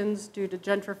evictions due to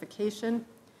gentrification.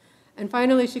 And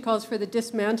finally, she calls for the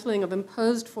dismantling of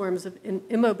imposed forms of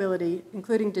immobility,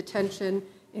 including detention,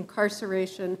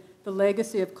 incarceration, the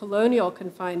legacy of colonial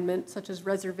confinement, such as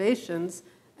reservations,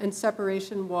 and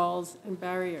separation walls and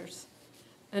barriers.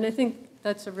 And I think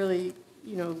that's a really,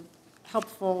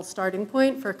 helpful starting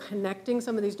point for connecting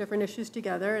some of these different issues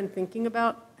together and thinking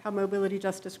about how mobility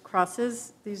justice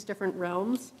crosses these different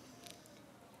realms.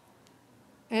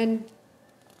 And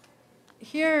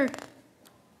here,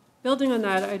 building on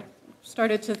that, I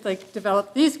started to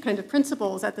develop these kind of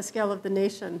principles at the scale of the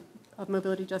nation of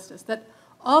mobility justice, that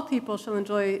all people shall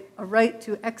enjoy a right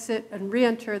to exit and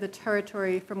re-enter the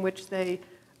territory from which they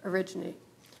originate,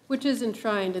 which is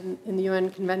enshrined in the UN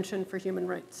Convention for Human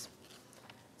Rights.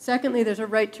 Secondly, there's a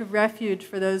right to refuge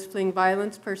for those fleeing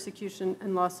violence, persecution,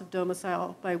 and loss of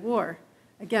domicile by war.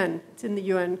 Again, it's in the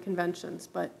UN conventions,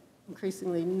 but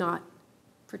increasingly not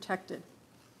protected.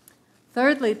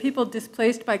 Thirdly, people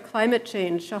displaced by climate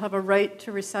change shall have a right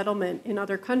to resettlement in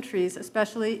other countries,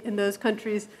 especially in those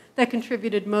countries that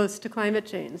contributed most to climate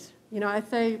change. I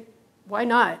say, why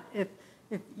not? If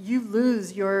you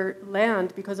lose your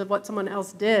land because of what someone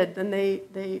else did, then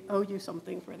they owe you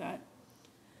something for that.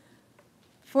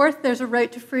 Fourth, there's a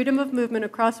right to freedom of movement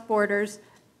across borders,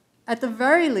 at the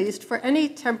very least for any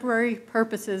temporary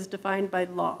purposes defined by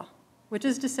law, which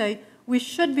is to say, we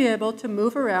should be able to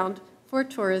move around for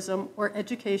tourism or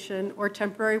education or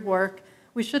temporary work.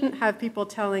 We shouldn't have people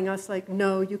telling us,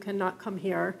 no, you cannot come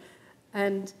here.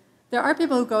 And there are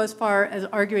people who go as far as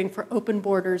arguing for open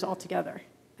borders altogether.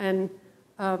 And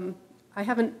I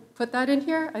haven't put that in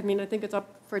here. I think it's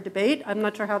up for debate. I'm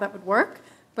not sure how that would work.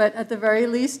 But at the very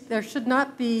least, there should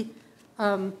not be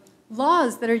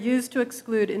laws that are used to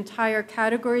exclude entire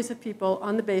categories of people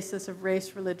on the basis of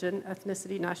race, religion,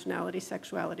 ethnicity, nationality,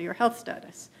 sexuality, or health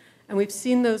status. And we've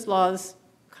seen those laws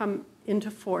come into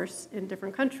force in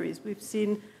different countries. We've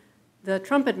seen the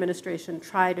Trump administration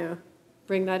try to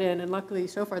bring that in, and luckily,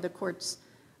 so far, the court's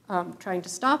trying to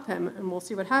stop him, and we'll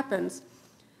see what happens.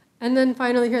 And then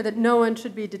finally here, that no one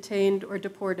should be detained or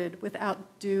deported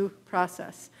without due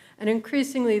process. And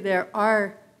increasingly, there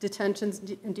are detentions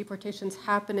and deportations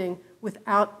happening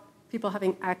without people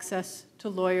having access to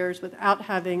lawyers, without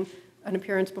having an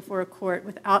appearance before a court,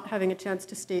 without having a chance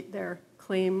to state their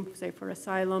claim, say, for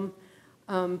asylum.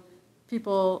 It's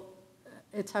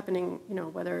happening,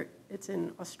 whether it's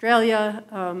in Australia,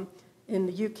 in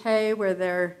the UK, where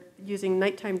they're using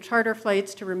nighttime charter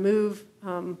flights to remove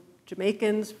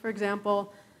Jamaicans, for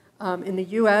example, in the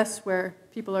US, where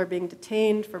people are being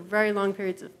detained for very long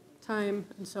periods of time,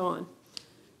 and so on.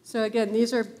 So again,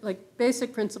 these are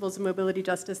basic principles of mobility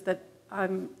justice that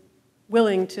I'm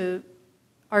willing to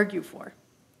argue for.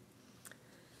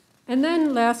 And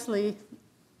then lastly,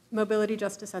 mobility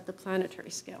justice at the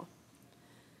planetary scale.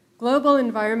 Global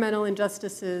environmental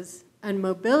injustices and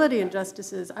mobility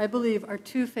injustices, I believe, are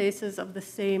two faces of the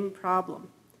same problem.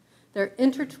 They're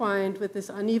intertwined with this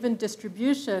uneven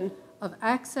distribution of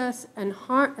access and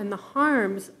the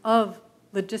harms of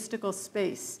logistical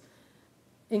space,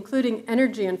 including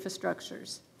energy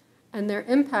infrastructures, and their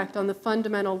impact on the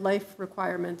fundamental life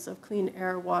requirements of clean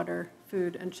air, water,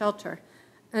 food, and shelter.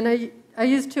 And I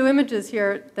used two images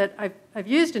here that I've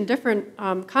used in different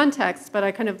contexts, but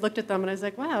I kind of looked at them and I was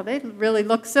like, wow, they really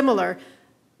look similar.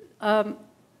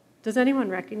 Does anyone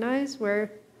recognize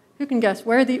who can guess,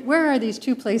 where are these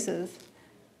two places?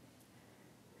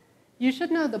 You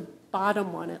should know the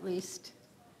bottom one at least.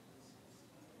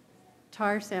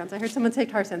 Tar sands. I heard someone say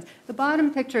tar sands. The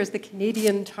bottom picture is the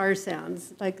Canadian tar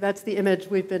sands. Like, that's the image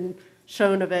we've been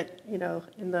shown of it, you know,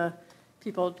 in the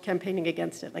people campaigning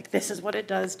against it. Like, this is what it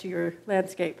does to your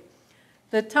landscape.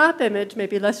 The top image may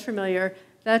be less familiar.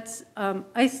 That's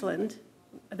Iceland,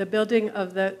 the building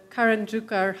of the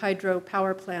Karanjukar hydro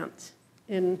power plant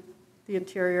in the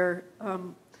interior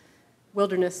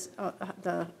wilderness,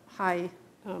 the high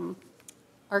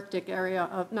Arctic area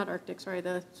of, not Arctic, sorry,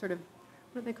 the sort of,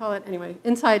 what do they call it? Anyway,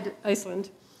 inside Iceland.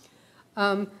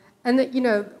 And that, you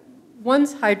know,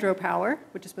 one's hydropower,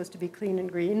 which is supposed to be clean and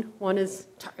green. One is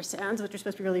tar sands, which are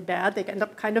supposed to be really bad. They end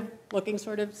up kind of looking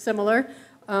sort of similar.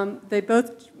 They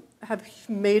both have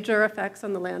major effects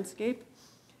on the landscape.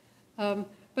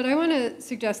 But I want to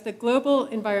suggest that global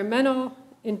environmental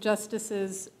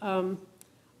injustices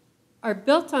are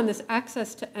built on this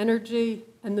access to energy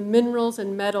and the minerals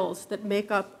and metals that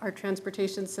make up our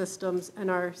transportation systems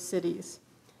and our cities.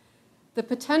 The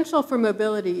potential for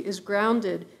mobility is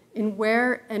grounded in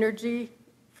where energy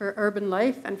for urban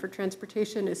life and for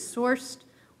transportation is sourced,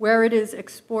 where it is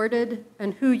exported,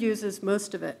 and who uses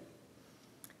most of it.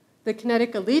 The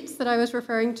kinetic elites that I was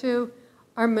referring to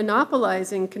are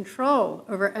monopolizing control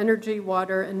over energy,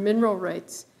 water, and mineral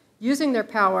rights, using their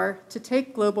power to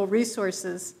take global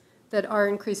resources that are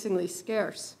increasingly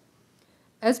scarce.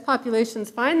 As populations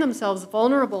find themselves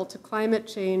vulnerable to climate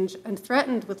change and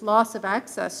threatened with loss of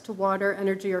access to water,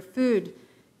 energy, or food,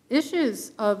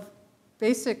 issues of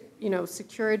basic, you know,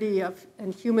 security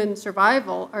and human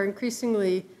survival are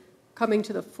increasingly coming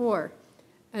to the fore.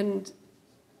 And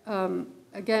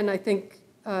again, I think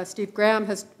Steve Graham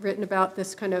has written about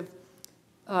this kind of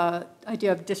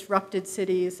idea of disrupted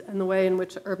cities and the way in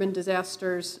which urban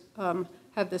disasters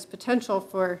have this potential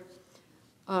for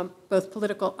both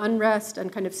political unrest and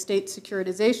kind of state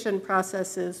securitization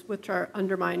processes which are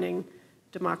undermining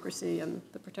democracy and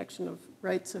the protection of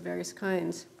rights of various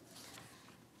kinds.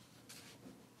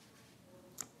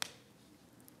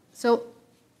 So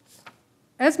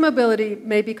as mobility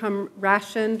may become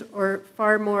rationed or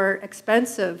far more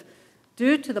expensive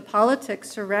due to the politics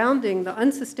surrounding the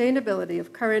unsustainability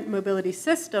of current mobility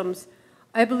systems,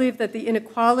 I believe that the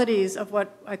inequalities of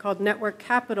what I called network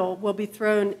capital will be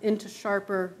thrown into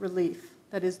sharper relief.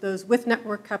 That is, those with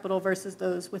network capital versus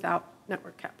those without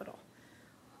network capital.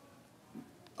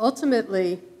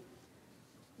 Ultimately,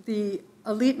 the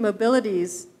elite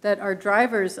mobilities that are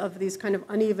drivers of these kind of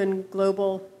uneven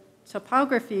global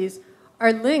topographies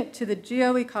are linked to the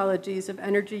geoecologies of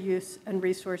energy use and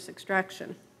resource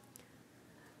extraction.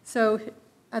 So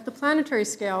at the planetary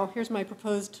scale, here's my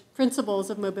proposed principles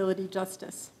of mobility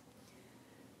justice.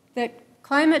 That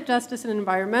climate justice and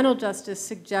environmental justice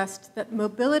suggest that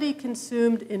mobility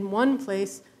consumed in one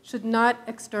place should not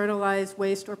externalize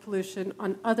waste or pollution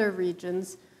on other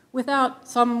regions without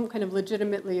some kind of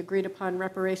legitimately agreed upon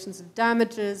reparations of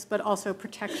damages, but also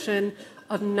protection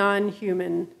of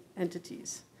non-human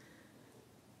entities.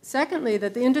 Secondly,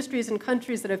 that the industries and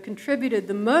countries that have contributed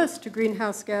the most to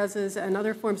greenhouse gases and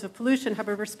other forms of pollution have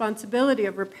a responsibility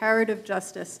of reparative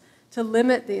justice to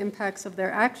limit the impacts of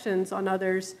their actions on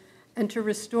others and to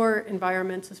restore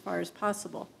environments as far as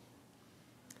possible.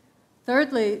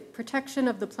 Thirdly, protection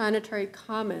of the planetary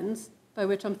commons, by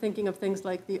which I'm thinking of things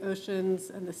like the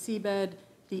oceans and the seabed,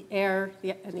 the air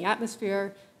and the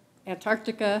atmosphere,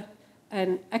 Antarctica,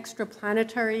 and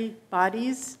extraplanetary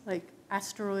bodies like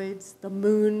asteroids, the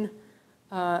moon.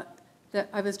 I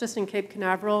was just in Cape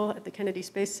Canaveral at the Kennedy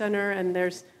Space Center, and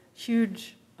there's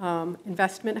huge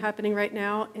investment happening right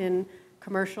now in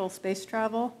commercial space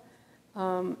travel,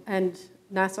 and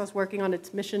NASA's working on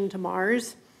its mission to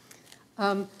Mars.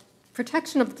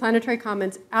 Protection of the planetary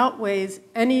commons outweighs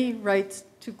any rights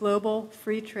to global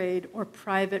free trade or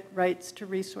private rights to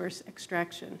resource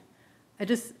extraction.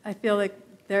 I feel like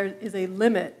there is a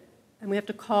limit, and we have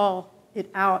to call it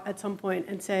out at some point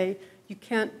and say, you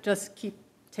can't just keep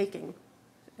taking.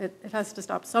 It has to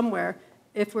stop somewhere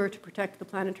if we're to protect the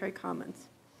planetary commons.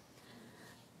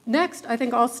 Next, I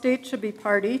think all states should be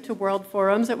party to world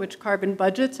forums at which carbon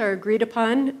budgets are agreed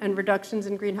upon and reductions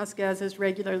in greenhouse gases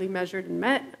regularly measured and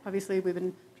met. Obviously, we've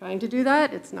been trying to do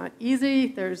that. It's not easy.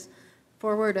 There's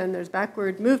forward and there's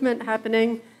backward movement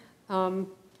happening. But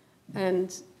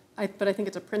I think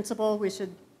it's a principle we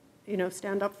should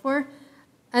stand up for.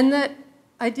 And that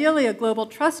ideally, a global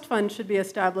trust fund should be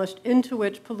established into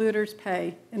which polluters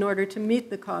pay in order to meet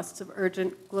the costs of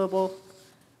urgent global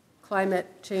climate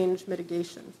change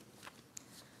mitigation.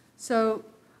 So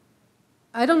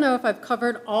I don't know if I've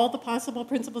covered all the possible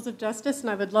principles of justice, and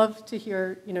I would love to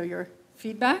hear, your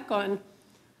feedback on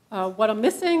what I'm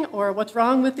missing or what's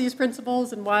wrong with these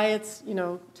principles and why it's,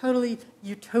 totally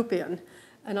utopian.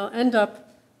 And I'll end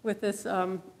up with this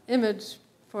image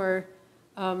for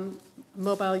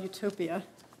mobile utopia,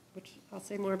 which I'll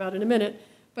say more about in a minute,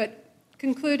 but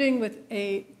concluding with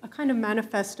a kind of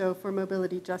manifesto for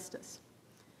mobility justice.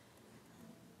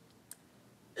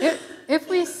 If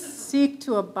we seek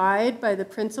to abide by the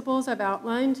principles I've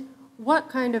outlined, what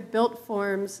kind of built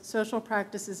forms, social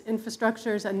practices,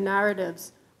 infrastructures, and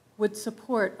narratives would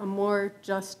support a more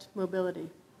just mobility?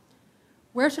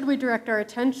 Where should we direct our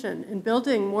attention in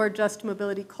building more just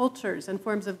mobility cultures and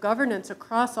forms of governance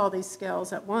across all these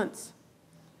scales at once?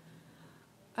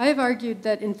 I have argued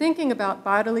that in thinking about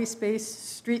bodily space,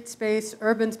 street space,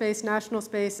 urban space, national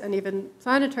space, and even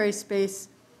planetary space,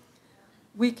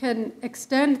 we can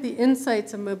extend the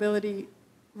insights of mobility's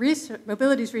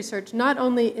research not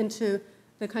only into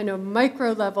the kind of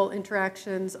micro-level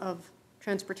interactions of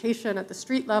transportation at the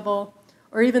street level,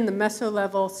 or even the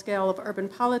meso-level scale of urban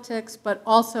politics, but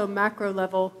also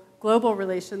macro-level global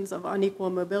relations of unequal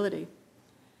mobility.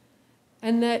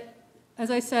 And that,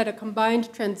 as I said, a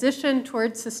combined transition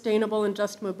towards sustainable and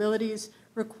just mobilities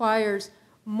requires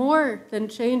more than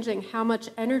changing how much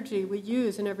energy we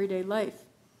use in everyday life.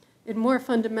 It more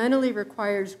fundamentally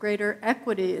requires greater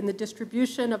equity in the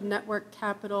distribution of network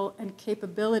capital and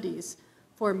capabilities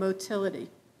for motility.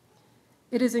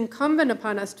 It is incumbent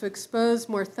upon us to expose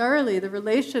more thoroughly the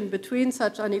relation between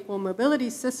such unequal mobility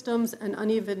systems and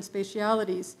uneven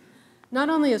spatialities, not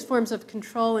only as forms of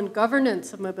control and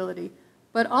governance of mobility,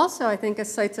 but also, I think,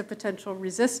 as sites of potential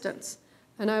resistance.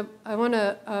 And I want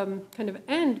to kind of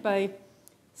end by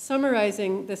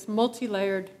summarizing this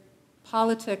multi-layered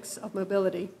politics of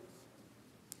mobility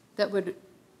that would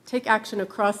take action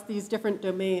across these different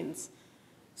domains.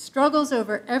 Struggles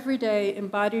over everyday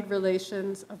embodied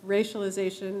relations of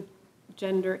racialization,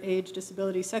 gender, age,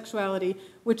 disability, sexuality,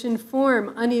 which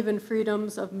inform uneven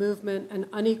freedoms of movement and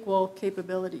unequal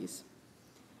capabilities.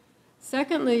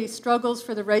 Secondly, struggles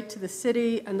for the right to the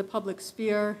city and the public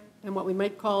sphere, and what we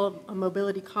might call a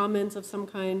mobility commons of some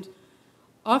kind,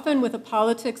 often with a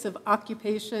politics of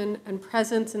occupation and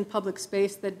presence in public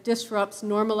space that disrupts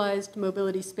normalized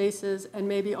mobility spaces and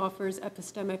maybe offers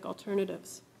epistemic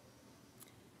alternatives.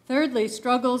 Thirdly,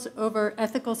 struggles over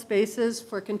ethical spaces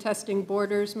for contesting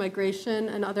borders, migration,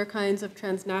 and other kinds of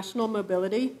transnational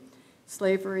mobility,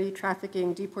 slavery,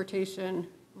 trafficking, deportation,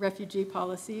 refugee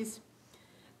policies,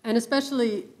 and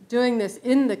especially doing this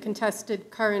in the contested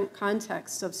current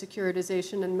contexts of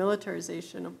securitization and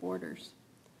militarization of borders.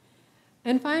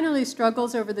 And finally,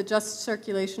 struggles over the just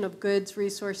circulation of goods,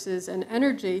 resources, and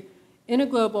energy in a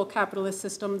global capitalist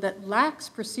system that lacks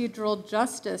procedural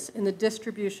justice in the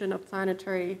distribution of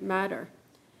planetary matter,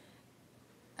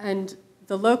 and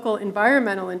the local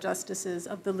environmental injustices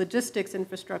of the logistics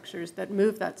infrastructures that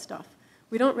move that stuff.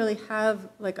 We don't really have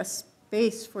like a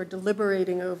space for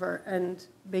deliberating over and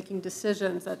making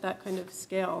decisions at that kind of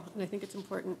scale, and I think it's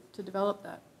important to develop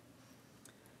that.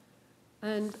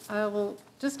 And I will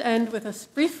just end with a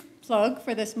brief plug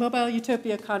for this Mobile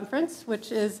Utopia conference,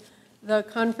 which is the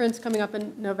conference coming up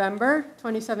in November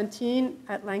 2017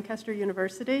 at Lancaster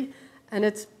University. And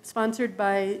it's sponsored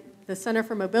by the Center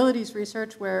for Mobilities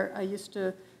Research, where I used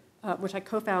to, which I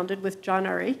co-founded with John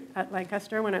Urry at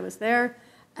Lancaster when I was there.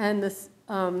 And this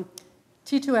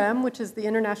T2M, which is the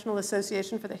International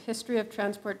Association for the History of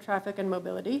Transport, Traffic, and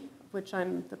Mobility, which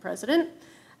I'm the president.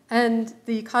 And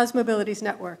the Cosmobilities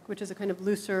Network, which is a kind of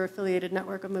looser affiliated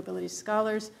network of mobility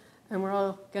scholars. And we're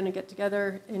all going to get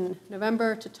together in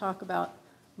November to talk about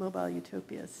mobile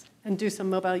utopias and do some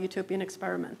mobile utopian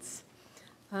experiments.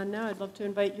 Now I'd love to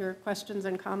invite your questions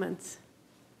and comments.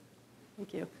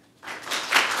 Thank you.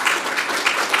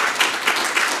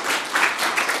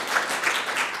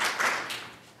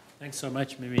 Thanks so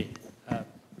much, Mimi.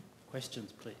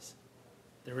 Questions, please.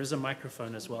 There is a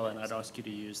microphone as well, and I'd ask you to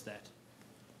use that.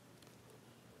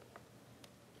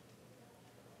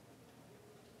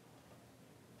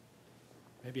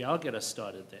 Maybe I'll get us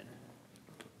started then,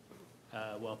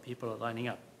 while people are lining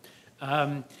up.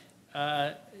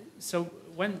 So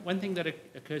one thing that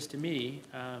occurs to me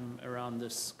around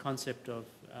this concept of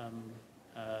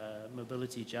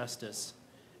mobility justice,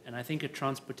 and I think a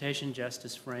transportation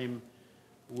justice frame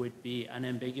would be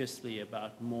unambiguously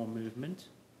about more movement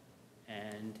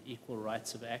and equal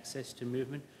rights of access to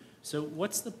movement. So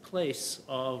what's the place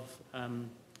of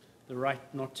the the right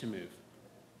not to move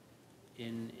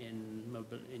in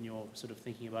your sort of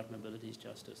thinking about mobility as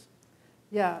justice?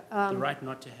 Yeah. The right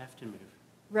not to have to move.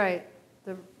 Right.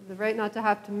 The right not to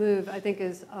have to move, I think,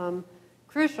 is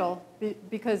crucial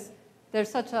because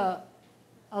there's such a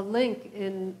link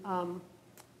in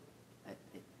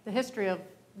the history of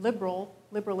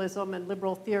liberalism and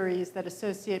liberal theories that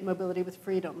associate mobility with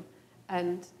freedom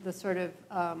and the sort of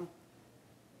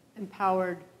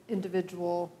empowered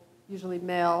individual, usually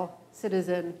male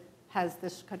citizen, has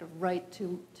this kind of right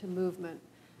to movement.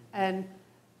 And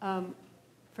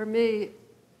for me,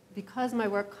 because my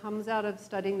work comes out of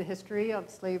studying the history of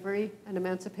slavery and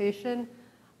emancipation,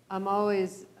 I'm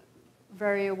always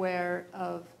very aware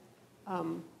of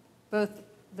both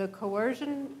the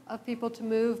coercion of people to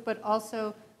move, but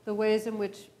also the ways in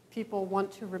which people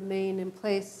want to remain in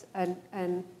place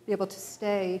and be able to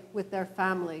stay with their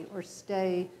family or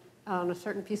stay on a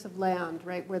certain piece of land,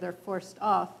 right, where they're forced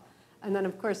off. And then,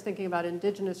 of course, thinking about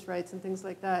indigenous rights and things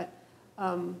like that,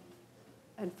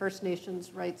 and First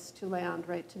Nations rights to land,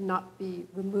 right, to not be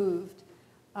removed,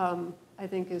 I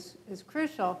think is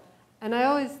crucial. And I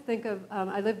always think of,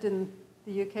 I lived in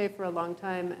the UK for a long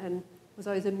time and was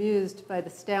always amused by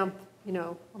the stamp, you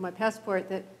know, on my passport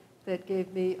that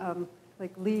gave me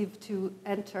like leave to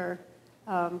enter,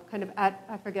 kind of at,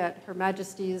 I forget, Her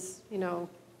Majesty's, you know,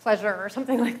 pleasure or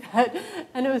something like that.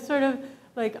 And it was sort of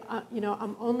like, you know,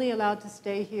 I'm only allowed to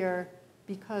stay here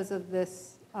because of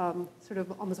this sort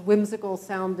of almost whimsical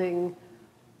sounding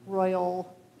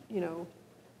royal, you know,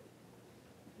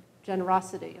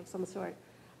 generosity of some sort.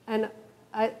 And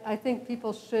I think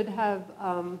people should have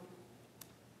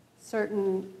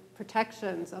certain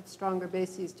protections of stronger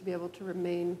bases to be able to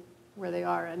remain where they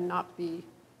are and not be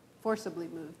forcibly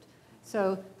moved.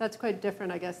 So that's quite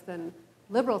different, I guess, than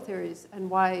liberal theories, and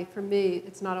why, for me,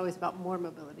 it's not always about more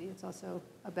mobility. It's also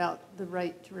about the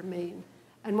right to remain.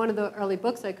 And one of the early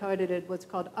books I co-edited was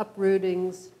called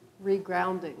Uprootings,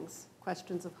 Regroundings,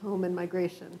 Questions of Home and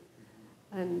Migration.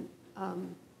 And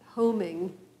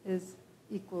homing is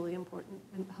equally important,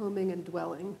 and homing and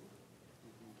dwelling.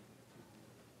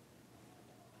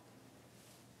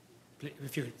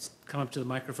 If you could come up to the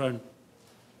microphone.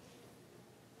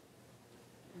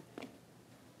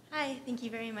 Hi, thank you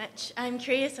very much. I'm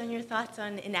curious on your thoughts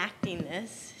on enacting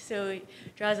this. So it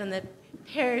draws on the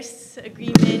Paris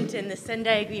Agreement and the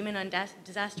Sendai Agreement on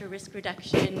disaster risk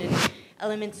reduction and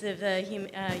elements of the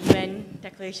UN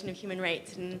Declaration of Human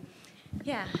Rights. And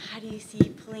yeah, how do you see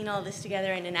pulling all this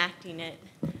together and enacting it?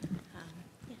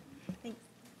 Yeah, thanks.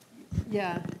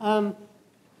 Yeah.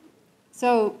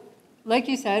 So, like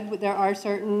you said, there are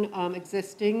certain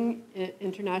existing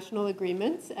international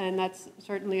agreements, and that's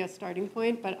certainly a starting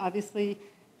point, but obviously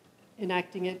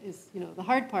enacting it is, you know, the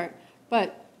hard part.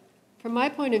 But from my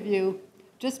point of view,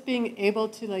 just being able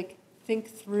to like think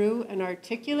through and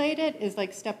articulate it is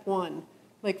like step one.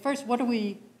 Like first, what are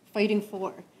we fighting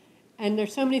for? And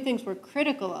there's so many things we're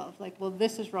critical of, like, well,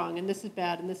 this is wrong, and this is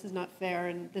bad, and this is not fair,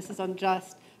 and this is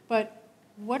unjust. But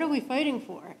what are we fighting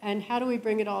for? And how do we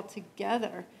bring it all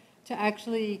together to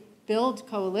actually build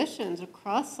coalitions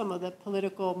across some of the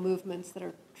political movements that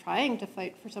are trying to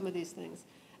fight for some of these things?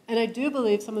 And I do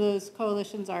believe some of those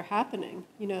coalitions are happening.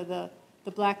 You know,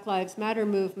 the Black Lives Matter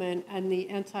movement and the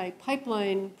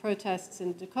anti-pipeline protests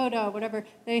in Dakota, whatever,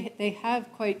 they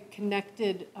have quite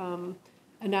connected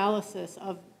analysis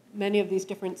of many of these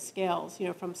different scales, you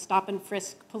know, from stop and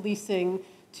frisk policing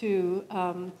to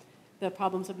the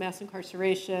problems of mass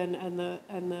incarceration and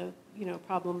the you know,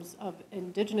 problems of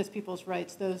indigenous people's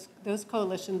rights. Those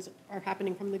coalitions are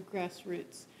happening from the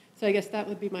grassroots. So I guess that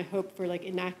would be my hope for like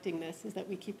enacting this, is that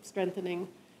we keep strengthening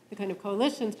the kind of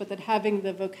coalitions, but that having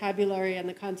the vocabulary and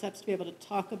the concepts to be able to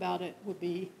talk about it would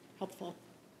be helpful.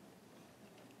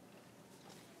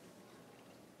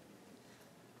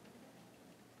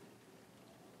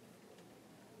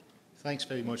 Thanks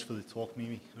very much for the talk,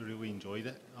 Mimi. I really enjoyed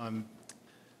it. I'm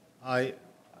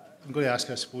going to ask,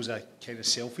 I suppose, a kind of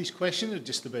selfish question,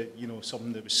 just about, you know,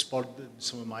 something that was spurred,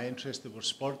 some of my interests that were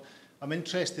spurred. I'm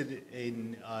interested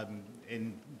in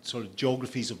sort of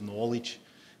geographies of knowledge,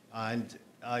 and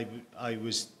I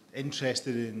was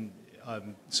interested in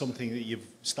something that you've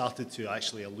started to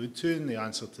actually allude to in the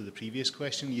answer to the previous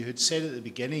question. You had said at the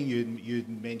beginning, you had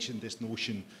mentioned this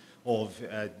notion of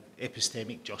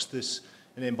epistemic justice.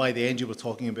 And then by the end, you were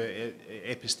talking about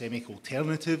epistemic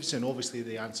alternatives, and obviously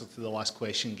the answer to the last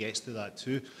question gets to that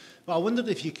too. But I wondered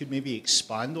if you could maybe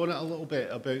expand on it a little bit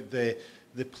about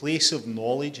the place of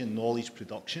knowledge and knowledge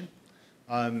production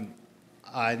and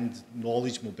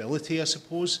knowledge mobility, I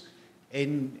suppose,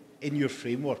 in your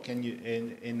framework,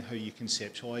 in how you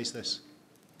conceptualise this.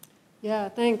 Yeah,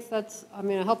 thanks. That's, I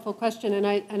mean, a helpful question. And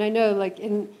I know, like,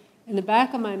 in the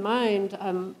back of my mind,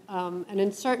 and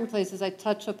in certain places, I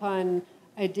touch upon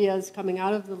ideas coming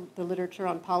out of the literature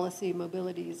on policy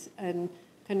mobilities and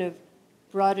kind of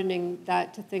broadening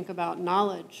that to think about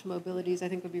knowledge mobilities, I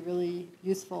think would be really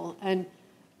useful. And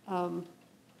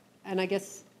I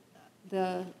guess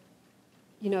at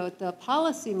the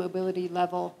policy mobility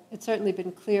level, it's certainly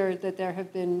been clear that there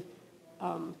have been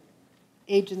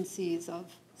agencies of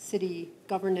city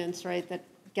governance, right, that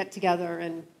get together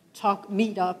and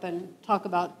meet up and talk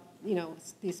about,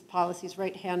 these policies,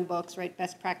 write handbooks, write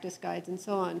best practice guides, and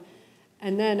so on.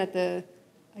 And then at the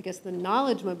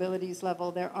knowledge mobilities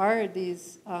level, there are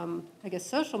these,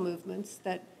 social movements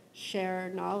that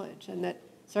share knowledge, and that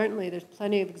certainly there's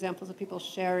plenty of examples of people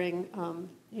sharing,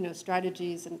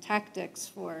 strategies and tactics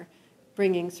for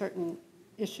bringing certain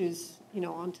issues,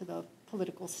 onto the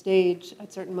political stage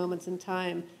at certain moments in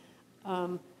time.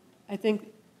 I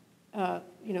think,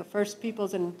 First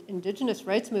Peoples and indigenous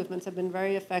rights movements have been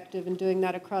very effective in doing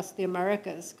that across the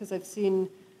Americas, because I've seen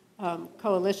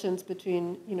coalitions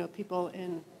between, people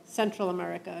in Central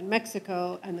America and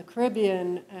Mexico and the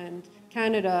Caribbean and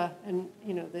Canada and,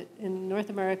 in North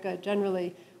America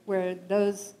generally, where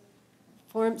those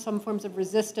some forms of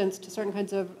resistance to certain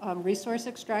kinds of resource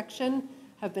extraction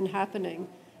have been happening.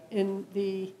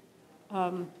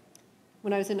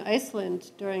 When I was in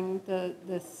Iceland during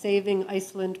the Saving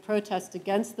Iceland protest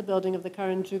against the building of the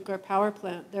Karinjúkur power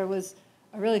plant, there was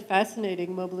a really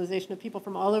fascinating mobilization of people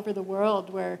from all over the world,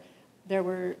 where there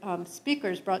were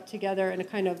speakers brought together in a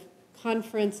kind of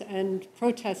conference and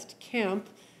protest camp,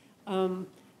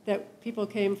 that people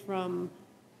came from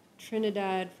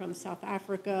Trinidad, from South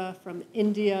Africa, from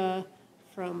India,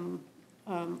 from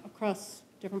across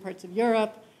different parts of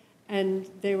Europe, and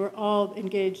they were all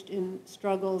engaged in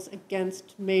struggles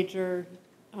against major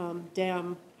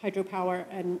dam hydropower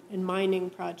and mining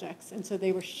projects. And so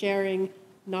they were sharing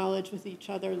knowledge with each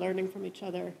other, learning from each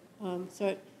other.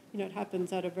 So it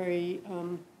happens at a very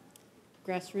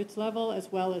grassroots level,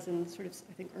 as well as in sort of,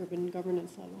 I think, urban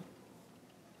governance level.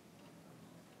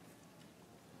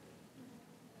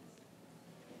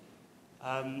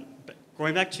 But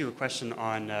going back to a question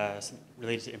on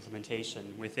related to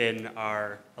implementation within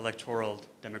our electoral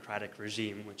democratic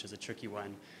regime, which is a tricky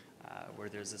one, where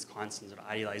there's this constant sort of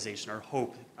idealization or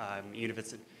hope, even if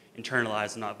it's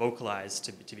internalized and not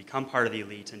vocalized, to become part of the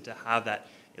elite and to have that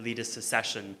elitist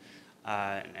secession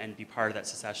and be part of that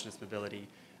secessionist mobility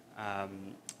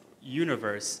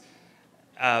universe.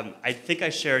 I think I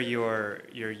share your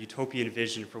utopian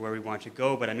vision for where we want to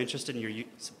go, but I'm interested in your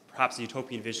perhaps a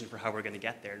utopian vision for how we're going to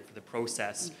get there and for the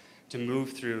process to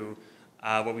move through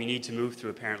what we need to move through,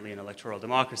 apparently, in electoral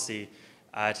democracy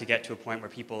to get to a point where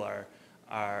people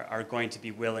are going to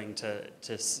be willing to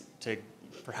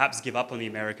perhaps give up on the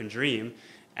American dream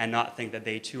and not think that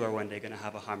they too are one day going to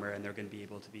have a Hummer and they're going to be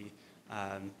able to be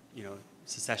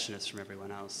secessionists from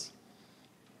everyone else.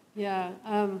 Yeah,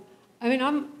 I mean,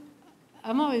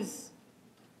 I'm always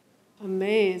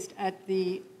amazed at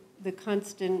the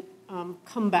constant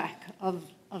comeback of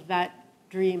that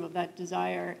dream, of that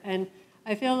desire. And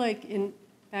I feel like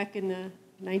back in the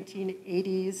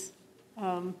 1980s,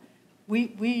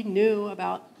 we knew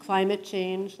about climate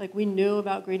change, like we knew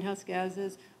about greenhouse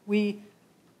gases. We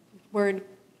were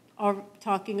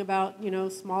talking about,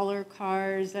 smaller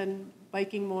cars and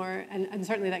biking more, and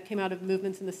certainly that came out of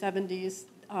movements in the 70s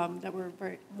that were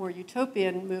very more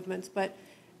utopian movements. But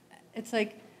it's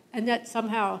like, and that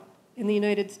somehow in the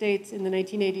United States in the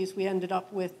 1980s, we ended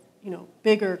up with,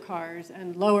 bigger cars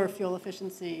and lower fuel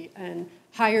efficiency and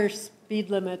higher speed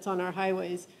limits on our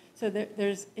highways. So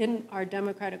there's, in our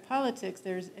democratic politics,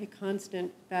 there's a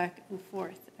constant back and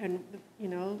forth. And,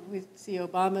 we see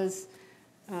Obama's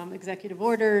executive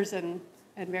orders and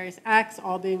various acts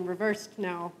all being reversed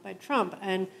now by Trump.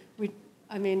 And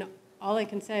all I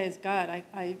can say is, God,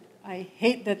 I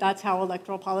hate that that's how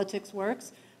electoral politics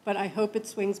works, but I hope it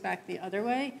swings back the other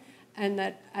way. And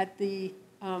that at the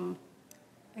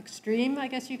extreme, I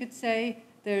guess you could say,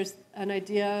 there's an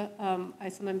idea I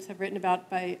sometimes have written about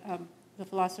by the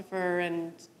philosopher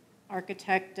and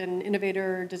architect and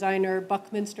innovator designer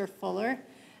Buckminster Fuller,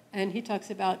 and he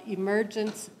talks about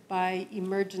emergence by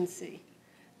emergency,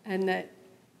 and that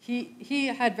he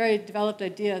had very developed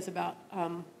ideas about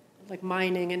like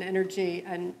mining and energy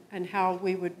and how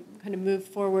we would kind of move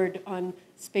forward on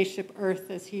Spaceship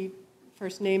Earth, as he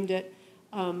first named it,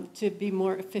 to be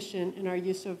more efficient in our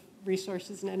use of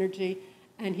resources and energy.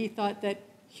 And he thought that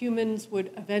humans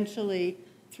would eventually,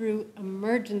 through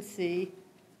emergency,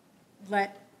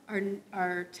 let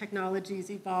our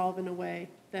technologies evolve in a way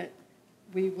that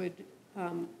we would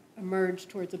emerge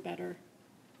towards a better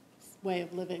way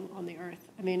of living on the earth.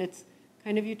 I mean, it's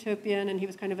kind of utopian, and he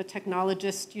was kind of a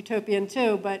technologist utopian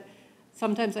too, but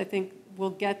sometimes I think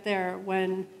we'll get there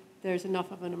when there's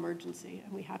enough of an emergency,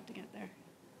 and we have to get there.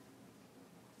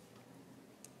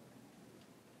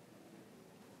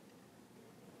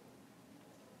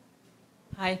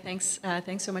 Hi, thanks.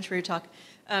 Thanks so much for your talk.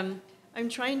 I'm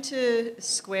trying to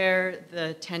square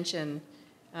the tension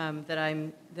that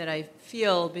I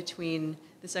feel between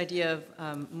this idea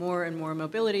of more and more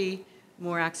mobility,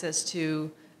 more access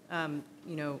to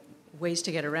ways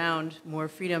to get around, more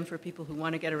freedom for people who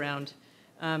want to get around,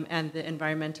 and the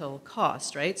environmental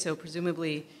cost, right? So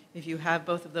presumably, if you have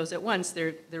both of those at once,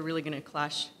 they're really going to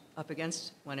clash up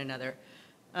against one another.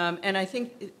 And I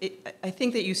think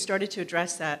that you started to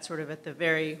address that sort of at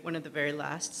one of the very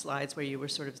last slides, where you were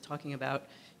sort of talking about,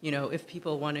 if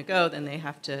people want to go, then there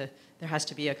has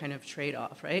to be a kind of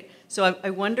trade-off, right? So I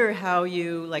wonder how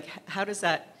how does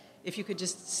that, if you could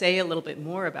just say a little bit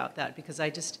more about that, because I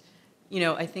just,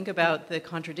 I think about the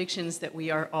contradictions that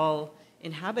we are all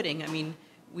inhabiting. I mean,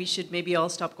 we should maybe all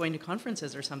stop going to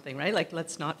conferences or something, right? Like,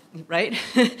 let's not, right?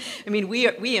 I mean,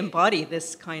 we embody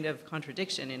this kind of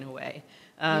contradiction in a way.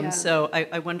 So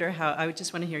I wonder how, I would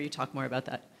just want to hear you talk more about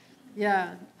that.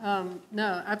 Yeah,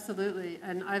 no, absolutely.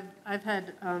 And I've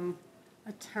had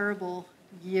a terrible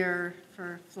year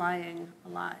for flying a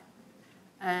lot.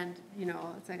 And,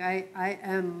 it's like I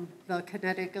am the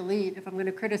kinetic elite. If I'm going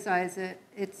to criticize it,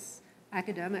 it's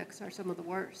academics are some of the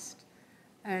worst.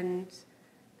 And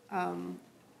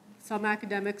some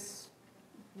academics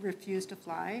refuse to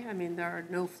fly. I mean, there are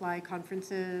no-fly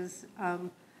conferences.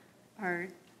 Our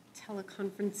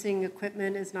teleconferencing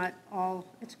equipment is not all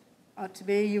it ought to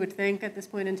be, you would think, at this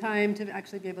point in time, to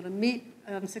actually be able to meet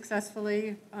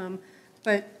successfully.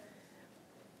 But,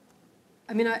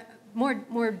 I mean,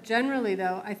 more generally,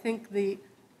 though, I think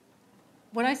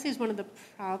what I see as one of the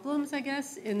problems, I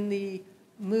guess, in the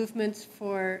movements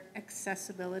for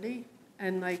accessibility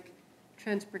and, like,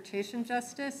 transportation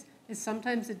justice is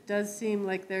sometimes it does seem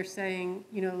like they're saying,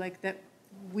 like that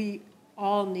we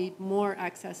all need more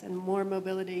access and more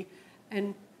mobility.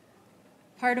 And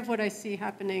part of what I see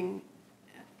happening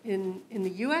in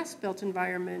the US built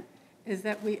environment is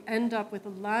that we end up with a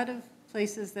lot of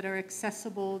places that are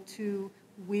accessible to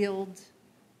wheeled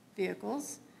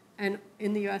vehicles. And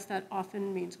in the US, that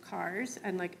often means cars,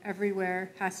 and like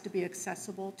everywhere has to be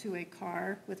accessible to a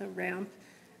car with a ramp,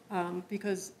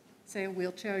 because say a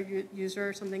wheelchair user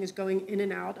or something is going in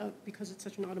and out of, because it's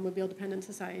such an automobile-dependent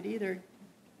society, they're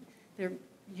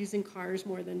using cars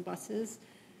more than buses.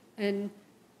 And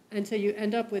so you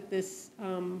end up with this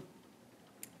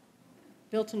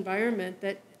built environment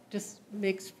that just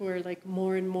makes for like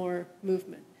more and more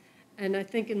movement. And I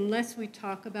think unless we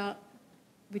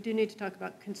do need to talk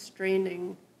about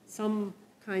constraining some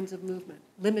kinds of movement,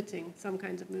 limiting some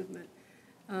kinds of movement.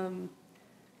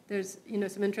 There's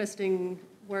some interesting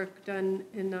work done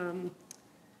in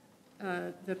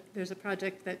there's a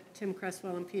project that Tim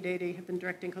Cresswell and Pete Adey have been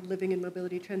directing called Living in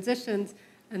Mobility Transitions,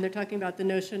 and they're talking about the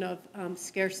notion of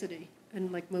scarcity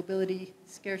and like mobility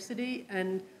scarcity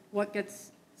and what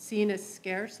gets seen as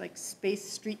scarce, like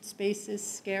street space is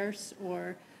scarce,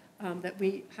 or that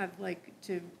we have like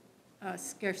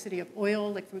scarcity of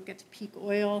oil, like we get to peak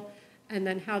oil, and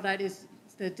then how that is,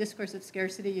 the discourse of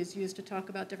scarcity is used to talk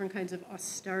about different kinds of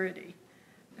austerity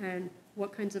and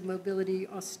what kinds of mobility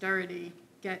austerity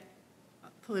get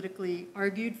politically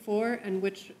argued for and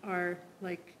which are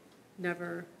like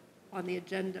never on the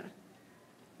agenda.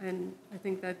 And I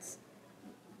think that's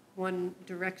one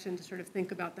direction to sort of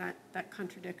think about that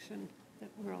contradiction that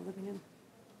we're all living in.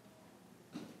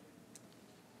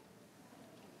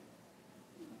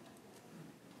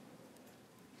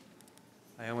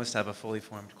 I almost have a fully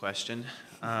formed question.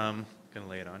 I'm going to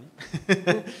lay it on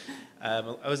you.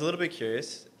 I was a little bit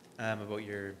curious about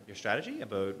your strategy,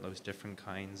 about those different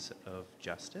kinds of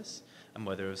justice, and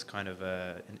whether it was kind of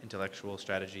an intellectual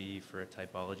strategy for a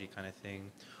typology kind of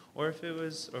thing, or if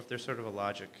there's sort of a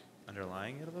logic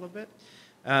underlying it a little bit.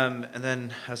 And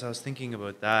then as I was thinking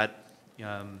about that,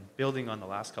 building on the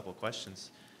last couple of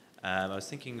questions, I was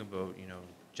thinking about,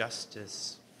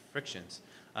 justice frictions.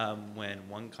 When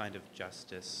one kind of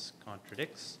justice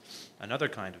contradicts another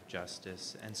kind of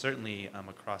justice, and certainly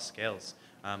across scales.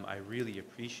 I really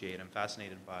appreciate, I'm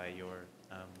fascinated by your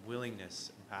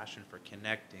willingness and passion for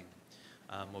connecting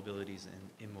mobilities and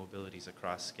immobilities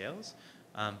across scales.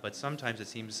 But sometimes it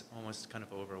seems almost kind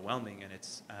of overwhelming, and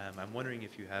I'm wondering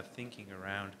if you have thinking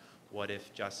around what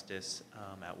if justice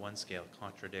at one scale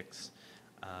contradicts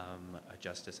a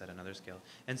justice at another scale.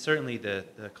 And certainly the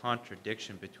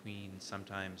contradiction between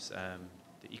sometimes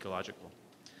the ecological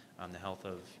the health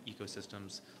of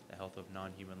ecosystems, the health of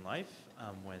non-human life,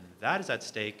 when that is at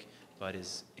stake, but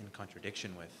is in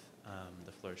contradiction with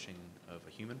the flourishing of a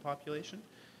human population.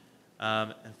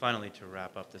 And finally, to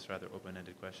wrap up this rather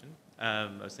open-ended question, I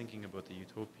was thinking about the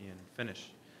utopian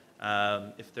finish.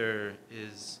 If there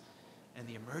is, and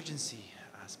the emergency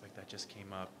aspect that just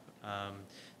came up,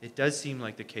 it does seem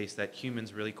like the case that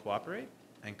humans really cooperate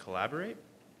and collaborate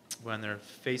when they're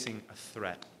facing a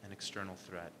threat, an external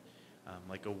threat,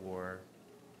 like a war,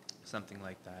 something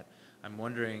like that. I'm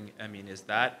wondering, I mean, is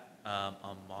that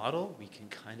a model we can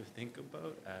kind of think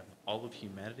about, all of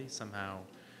humanity somehow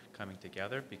coming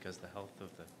together because the health of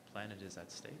the planet is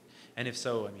at stake? And if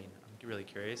so, I mean, I'm really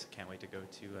curious. Can't wait to go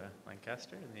to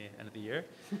Lancaster in the end of the year.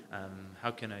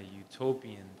 How can a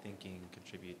utopian thinking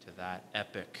contribute to that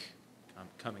epic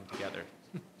coming together?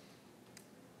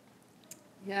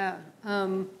 Yeah.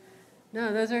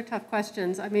 No, those are tough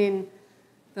questions. I mean,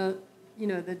 the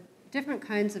different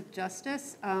kinds of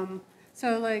justice.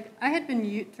 So like I had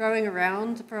been throwing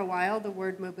around for a while the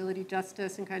word mobility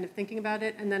justice and kind of thinking about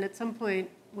it. And then at some point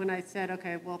when I said,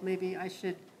 okay, well, maybe I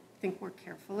should think more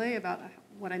carefully about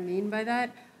what I mean by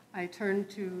that, I turned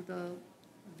to the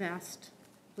vast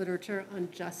literature on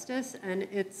justice, and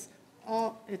it's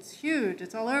huge.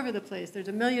 It's all over the place. There's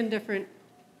a million different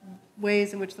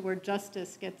ways in which the word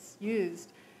justice gets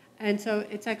used. And so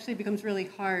it actually becomes really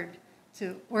hard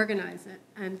to organize it.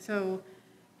 And so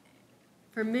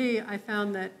for me, I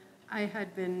found that I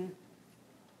had been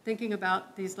thinking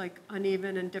about these like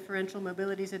uneven and differential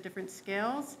mobilities at different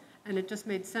scales, and it just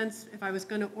made sense if I was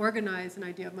going to organize an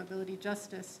idea of mobility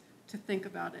justice to think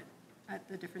about it at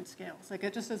the different scales. Like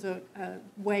it just as a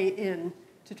way in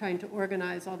to trying to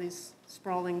organize all these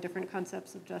sprawling different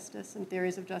concepts of justice and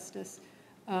theories of justice.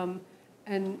 I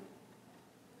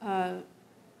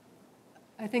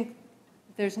think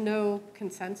there's no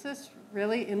consensus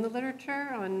really in the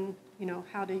literature on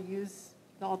how to use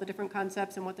all the different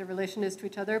concepts and what their relation is to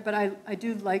each other. But I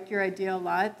do like your idea a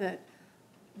lot that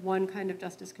one kind of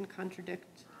justice can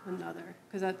contradict another,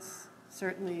 because that's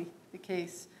certainly the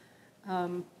case.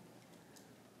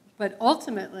 But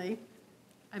ultimately,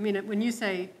 I mean, when you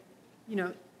say,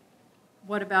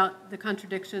 what about the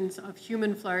contradictions of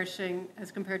human flourishing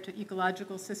as compared to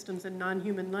ecological systems and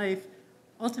non-human life?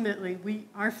 Ultimately,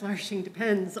 our flourishing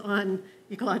depends on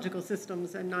ecological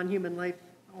systems and non-human life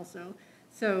also.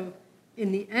 So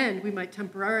in the end, we might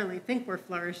temporarily think we're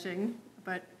flourishing,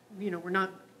 but we're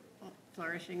not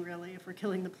flourishing really if we're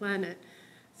killing the planet.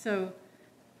 So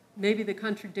maybe the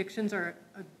contradictions are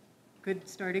a good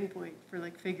starting point for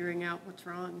like figuring out what's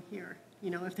wrong here.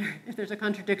 If there's a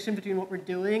contradiction between what we're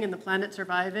doing and the planet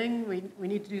surviving, we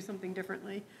need to do something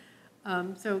differently.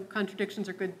 So contradictions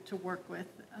are good to work with.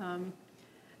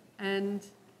 And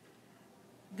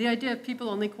the idea of people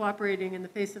only cooperating in the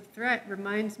face of threat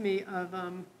reminds me of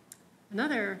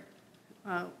another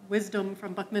wisdom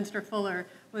from Buckminster Fuller,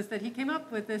 was that he came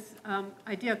up with this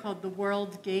idea called the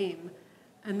world game.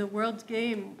 And the world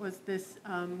game was this,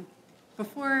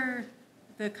 before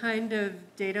the kind of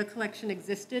data collection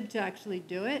existed to actually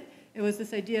do it, it was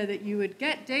this idea that you would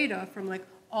get data from like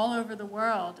all over the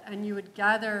world, and you would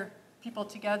gather people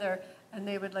together, and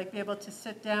they would like be able to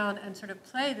sit down and sort of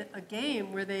play a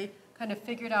game where they kind of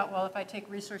figured out, well, if I take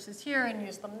resources here and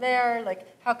use them there, like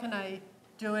how can I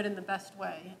do it in the best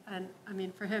way? And I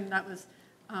mean, for him, that was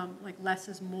like less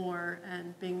is more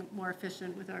and being more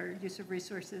efficient with our use of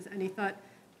resources. And he thought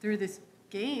through this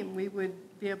game, we would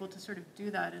be able to sort of do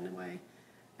that in a way.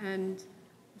 And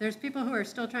there's people who are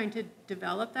still trying to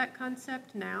develop that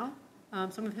concept now.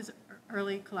 Some of his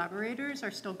early collaborators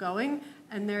are still going,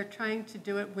 and they're trying to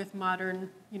do it with modern,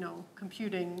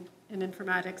 computing and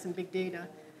informatics and big data.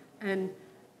 And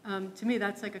to me,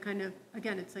 that's like a kind of,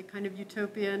 again, it's like kind of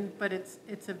utopian, but it's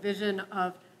a vision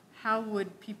of how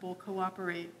would people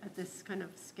cooperate at this kind of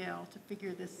scale to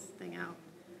figure this thing out.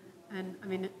 And I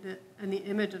mean, the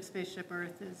image of Spaceship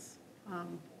Earth is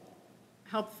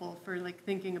helpful for like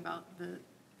thinking about the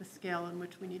scale in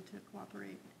which we need to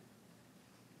cooperate.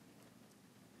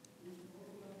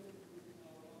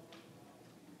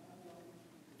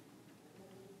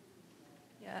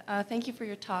 Yeah, thank you for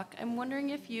your talk. I'm wondering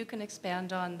if you can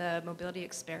expand on the mobility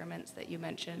experiments that you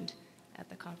mentioned at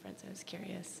the conference. I was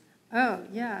curious. Oh,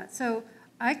 yeah. So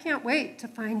I can't wait to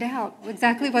find out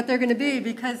exactly what they're going to be,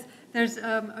 because there's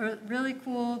really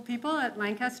cool people at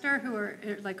Lancaster who are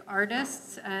like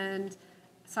artists and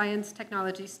science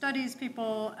technology studies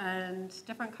people and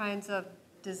different kinds of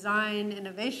design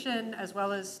innovation, as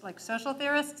well as like social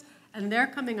theorists. And they're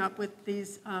coming up with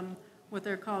these what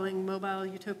they're calling mobile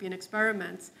utopian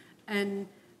experiments. And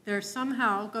they're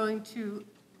somehow going to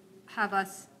have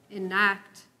us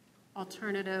enact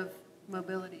alternative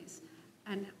mobilities.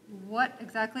 And what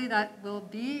exactly that will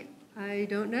be, I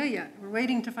don't know yet. We're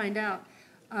waiting to find out.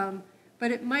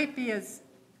 But it might be as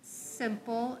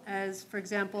simple as, for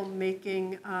example,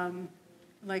 making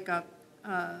like a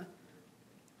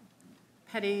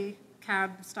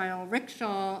pedicab-style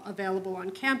rickshaw available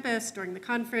on campus during the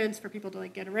conference for people to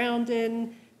like get around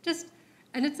in.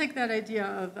 And it's like that idea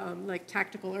of like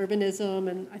tactical urbanism,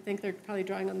 and I think they're probably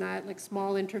drawing on that, like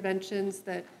small interventions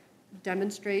that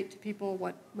demonstrate to people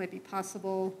what might be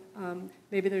possible.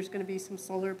 Maybe there's going to be some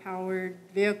solar-powered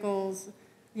vehicles,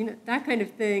 you know, that kind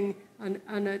of thing,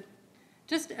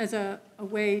 just as a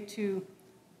way to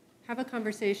have a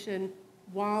conversation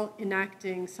while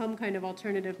enacting some kind of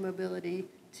alternative mobility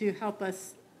to help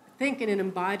us think in an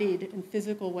embodied and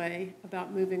physical way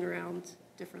about moving around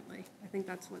differently. I think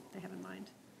that's what they have in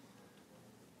mind.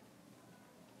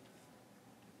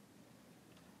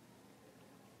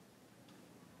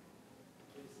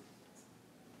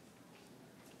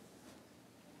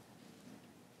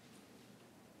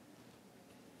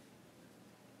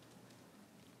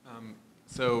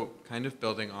 So kind of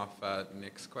building off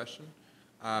Nick's question,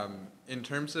 in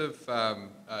terms of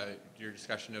your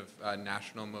discussion of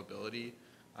national mobility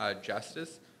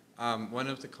justice, one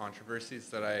of the controversies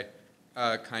that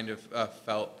I kind of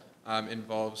felt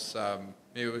involves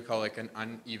maybe we call like an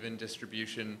uneven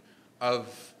distribution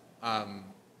of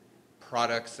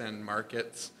products and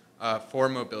markets for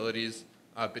mobilities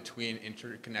between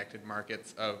interconnected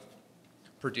markets of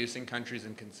producing countries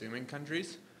and consuming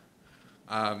countries.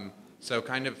 So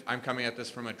kind of, I'm coming at this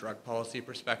from a drug policy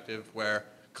perspective where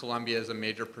Colombia is a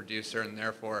major producer and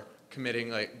therefore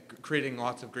creating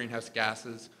lots of greenhouse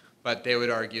gases, but they would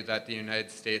argue that the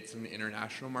United States and the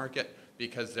international market,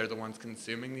 because they're the ones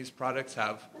consuming these products,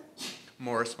 have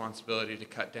more responsibility to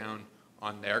cut down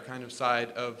on their kind of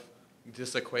side of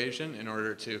this equation in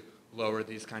order to lower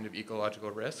these kind of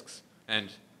ecological risks and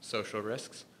social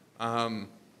risks.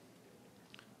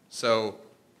 So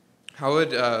how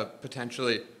would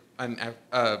potentially an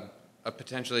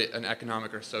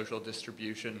economic or social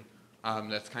distribution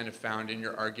that's kind of found in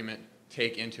your argument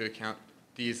take into account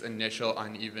these initial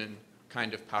uneven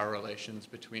kind of power relations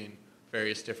between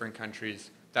various different countries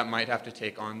that might have to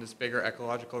take on this bigger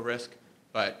ecological risk,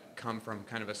 but come from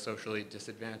kind of a socially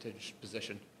disadvantaged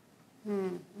position?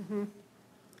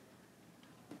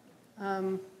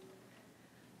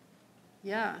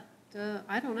 Yeah,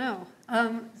 I don't know.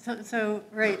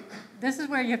 Right, this is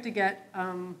where you have to get,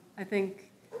 I think,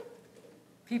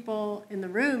 people in the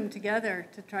room together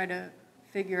to try to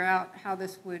figure out how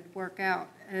this would work out.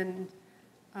 And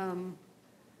I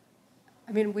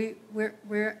mean,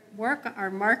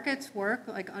 our markets work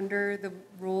like under the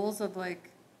rules of like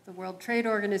the World Trade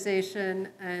Organization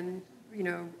and, you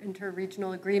know,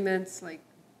 inter-regional agreements like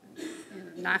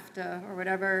NAFTA or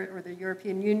whatever, or the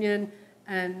European Union,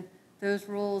 and those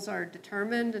rules are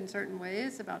determined in certain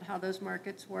ways about how those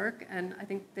markets work, and I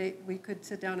think we could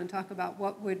sit down and talk about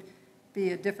what would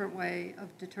be a different way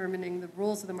of determining the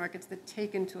rules of the markets that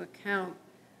take into account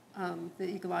the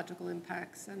ecological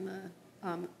impacts and the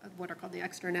what are called the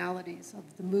externalities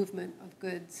of the movement of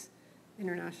goods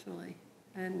internationally.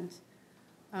 And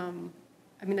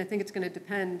I mean, I think it's going to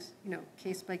depend, you know,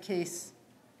 case by case,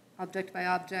 object by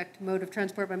object, mode of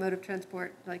transport by mode of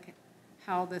transport, like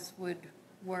how this would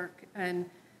work. And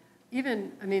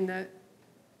even, I mean, the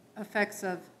effects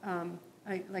of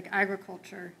like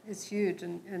agriculture is huge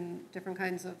in different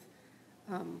kinds of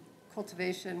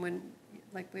cultivation when,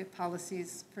 like, we have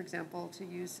policies, for example, to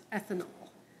use ethanol.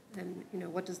 And, you know,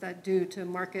 what does that do to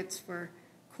markets for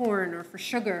corn or for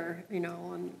sugar, you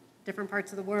know, in different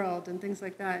parts of the world and things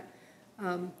like that.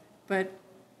 But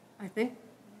I think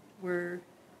we're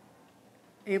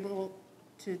able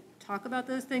to talk about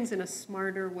those things in a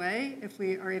smarter way if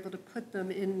we are able to put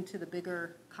them into the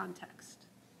bigger context.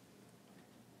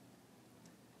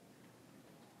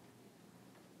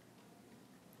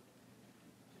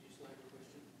 Did you like a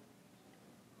question?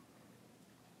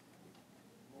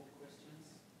 More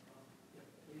questions? Yeah,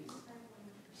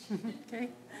 please. Okay.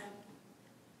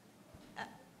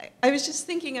 I was just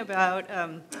thinking about,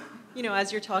 you know,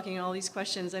 as you're talking all these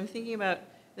questions, I'm thinking about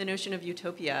the notion of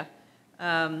utopia.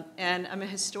 And I'm a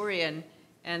historian,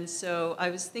 and so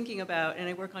I was thinking about, and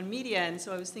I work on media, and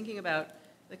so I was thinking about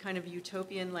the kind of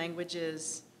utopian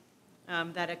languages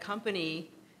that accompany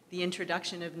the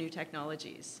introduction of new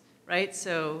technologies, right?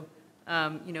 So,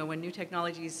 you know, when new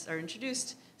technologies are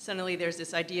introduced, suddenly there's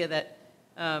this idea that,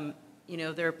 you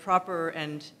know, their proper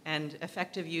and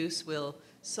effective use will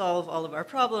solve all of our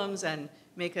problems and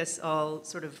make us all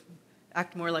sort of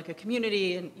act more like a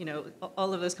community and, you know,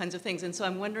 all of those kinds of things. And so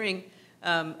I'm wondering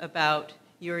about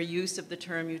your use of the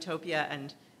term utopia,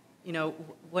 and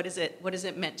what is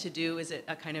it meant to do? Is it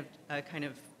a kind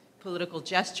of political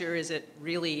gesture? Is it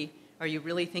really? Are you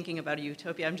really thinking about a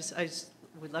utopia? I just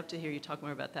would love to hear you talk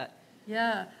more about that.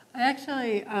 Yeah, I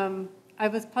actually, I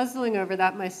was puzzling over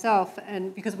that myself,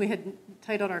 and because we had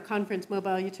titled our conference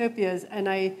Mobile Utopias, and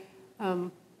I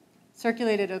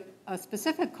circulated a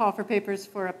specific call for papers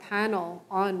for a panel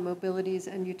on mobilities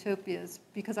and utopias,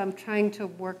 because I'm trying to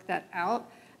work that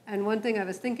out. And one thing I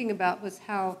was thinking about was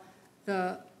how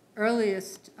the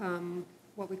earliest,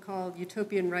 what we call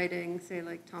utopian writing, say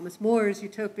like Thomas More's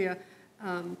Utopia,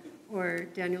 or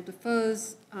Daniel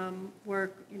Defoe's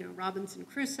work, Robinson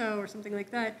Crusoe or something like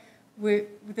that, where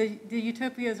the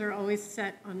utopias are always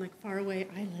set on like faraway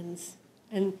islands,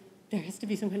 and there has to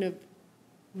be some kind of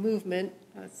movement,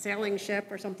 a sailing ship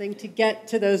or something, to get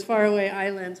to those faraway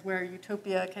islands where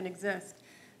utopia can exist.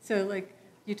 So like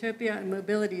utopia and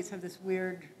mobilities have this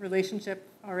weird relationship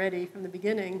already from the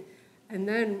beginning, and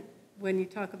then when you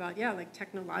talk about like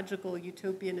technological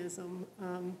utopianism,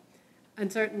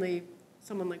 and certainly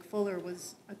someone like Fuller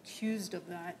was accused of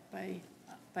that by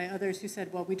others who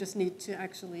said, well, we just need to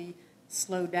actually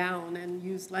slow down and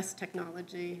use less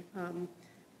technology.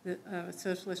 A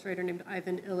socialist writer named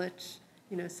Ivan Illich,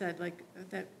 said like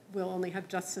that we'll only have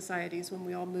just societies when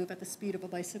we all move at the speed of a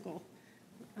bicycle.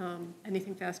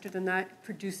 Anything faster than that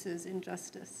produces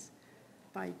injustice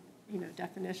by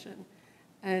definition.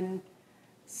 And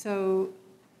so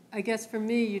I guess for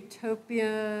me,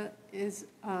 utopia is,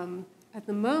 at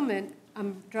the moment,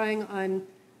 I'm drawing on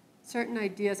certain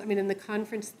ideas. I mean, in the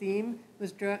conference theme,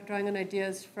 was drawing on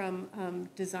ideas from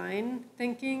design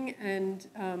thinking and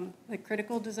like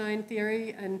critical design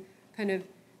theory, and kind of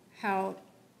how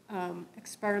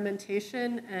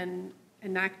experimentation and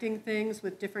enacting things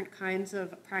with different kinds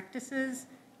of practices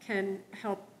can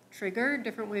help trigger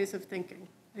different ways of thinking.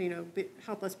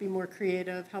 Help us be more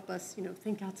creative, help us,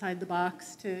 think outside the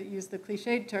box, to use the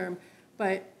cliched term.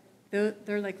 But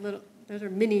they're like those are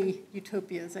mini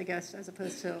utopias, I guess, as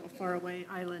opposed to a faraway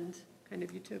island kind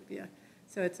of utopia.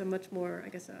 So it's a much more, I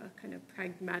guess, a kind of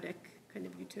pragmatic kind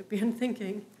of utopian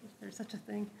thinking, if there's such a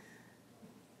thing.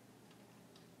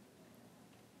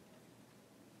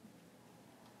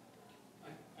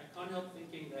 I can't help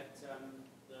thinking that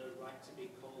the right to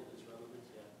be cold is relevant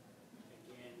here.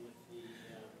 Again, with the,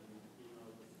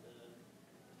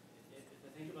 if I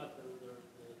think about the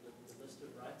list of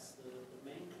rights, the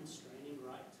main constraining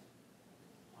right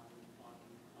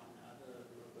on other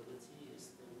mobility is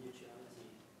the mutuality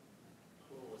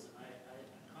clause, and I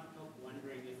can't help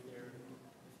wondering if there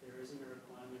isn't a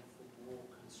requirement for more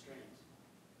constraint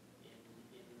in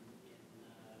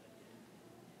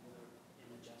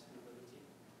a just mobility.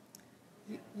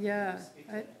 Yeah,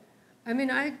 I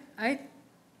mean, I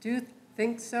do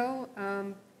think so,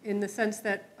 in the sense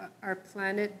that our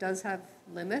planet does have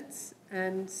limits,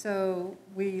 and so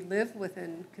we live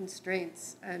within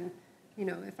constraints. And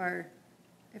if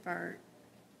our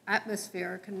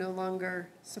atmosphere can no longer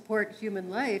support human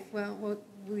life, well,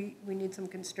 we need some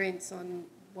constraints on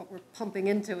what we're pumping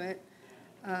into it.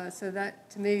 So that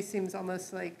to me seems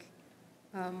almost like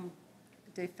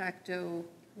de facto,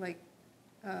 like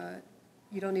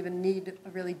you don't even need a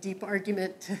really deep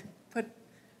argument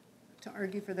to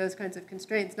argue for those kinds of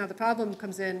constraints. Now the problem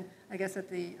comes in, I guess, at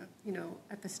the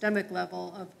epistemic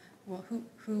level of, well,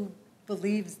 who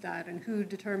believes that and who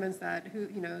determines that? Who,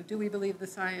 do we believe the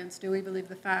science? Do we believe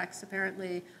the facts?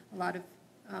 Apparently, a lot of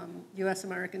U.S.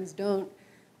 Americans don't,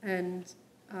 and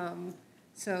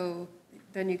so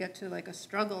then you get to like a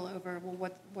struggle over,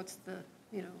 well, what's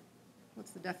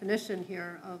the definition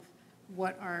here of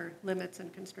what our limits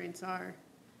and constraints are,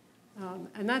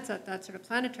 and that's at that sort of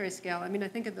planetary scale. I mean, I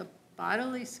think at the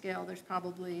bodily scale, there's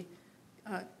probably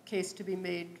a case to be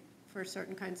made for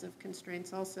certain kinds of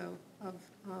constraints also of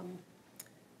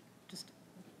just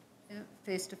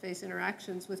face-to-face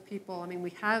interactions with people. I mean, we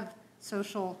have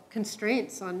social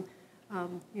constraints on,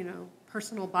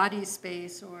 personal body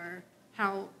space, or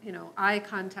how, eye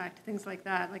contact, things like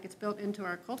that. Like, it's built into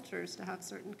our cultures to have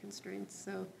certain constraints.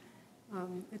 So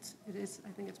it is, I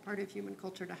think it's part of human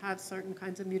culture to have certain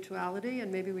kinds of mutuality, and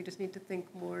maybe we just need to think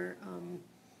more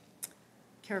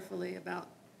carefully about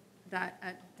that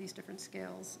at these different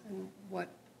scales, and what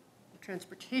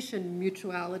transportation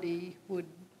mutuality would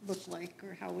look like,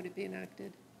 or how would it be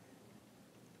enacted.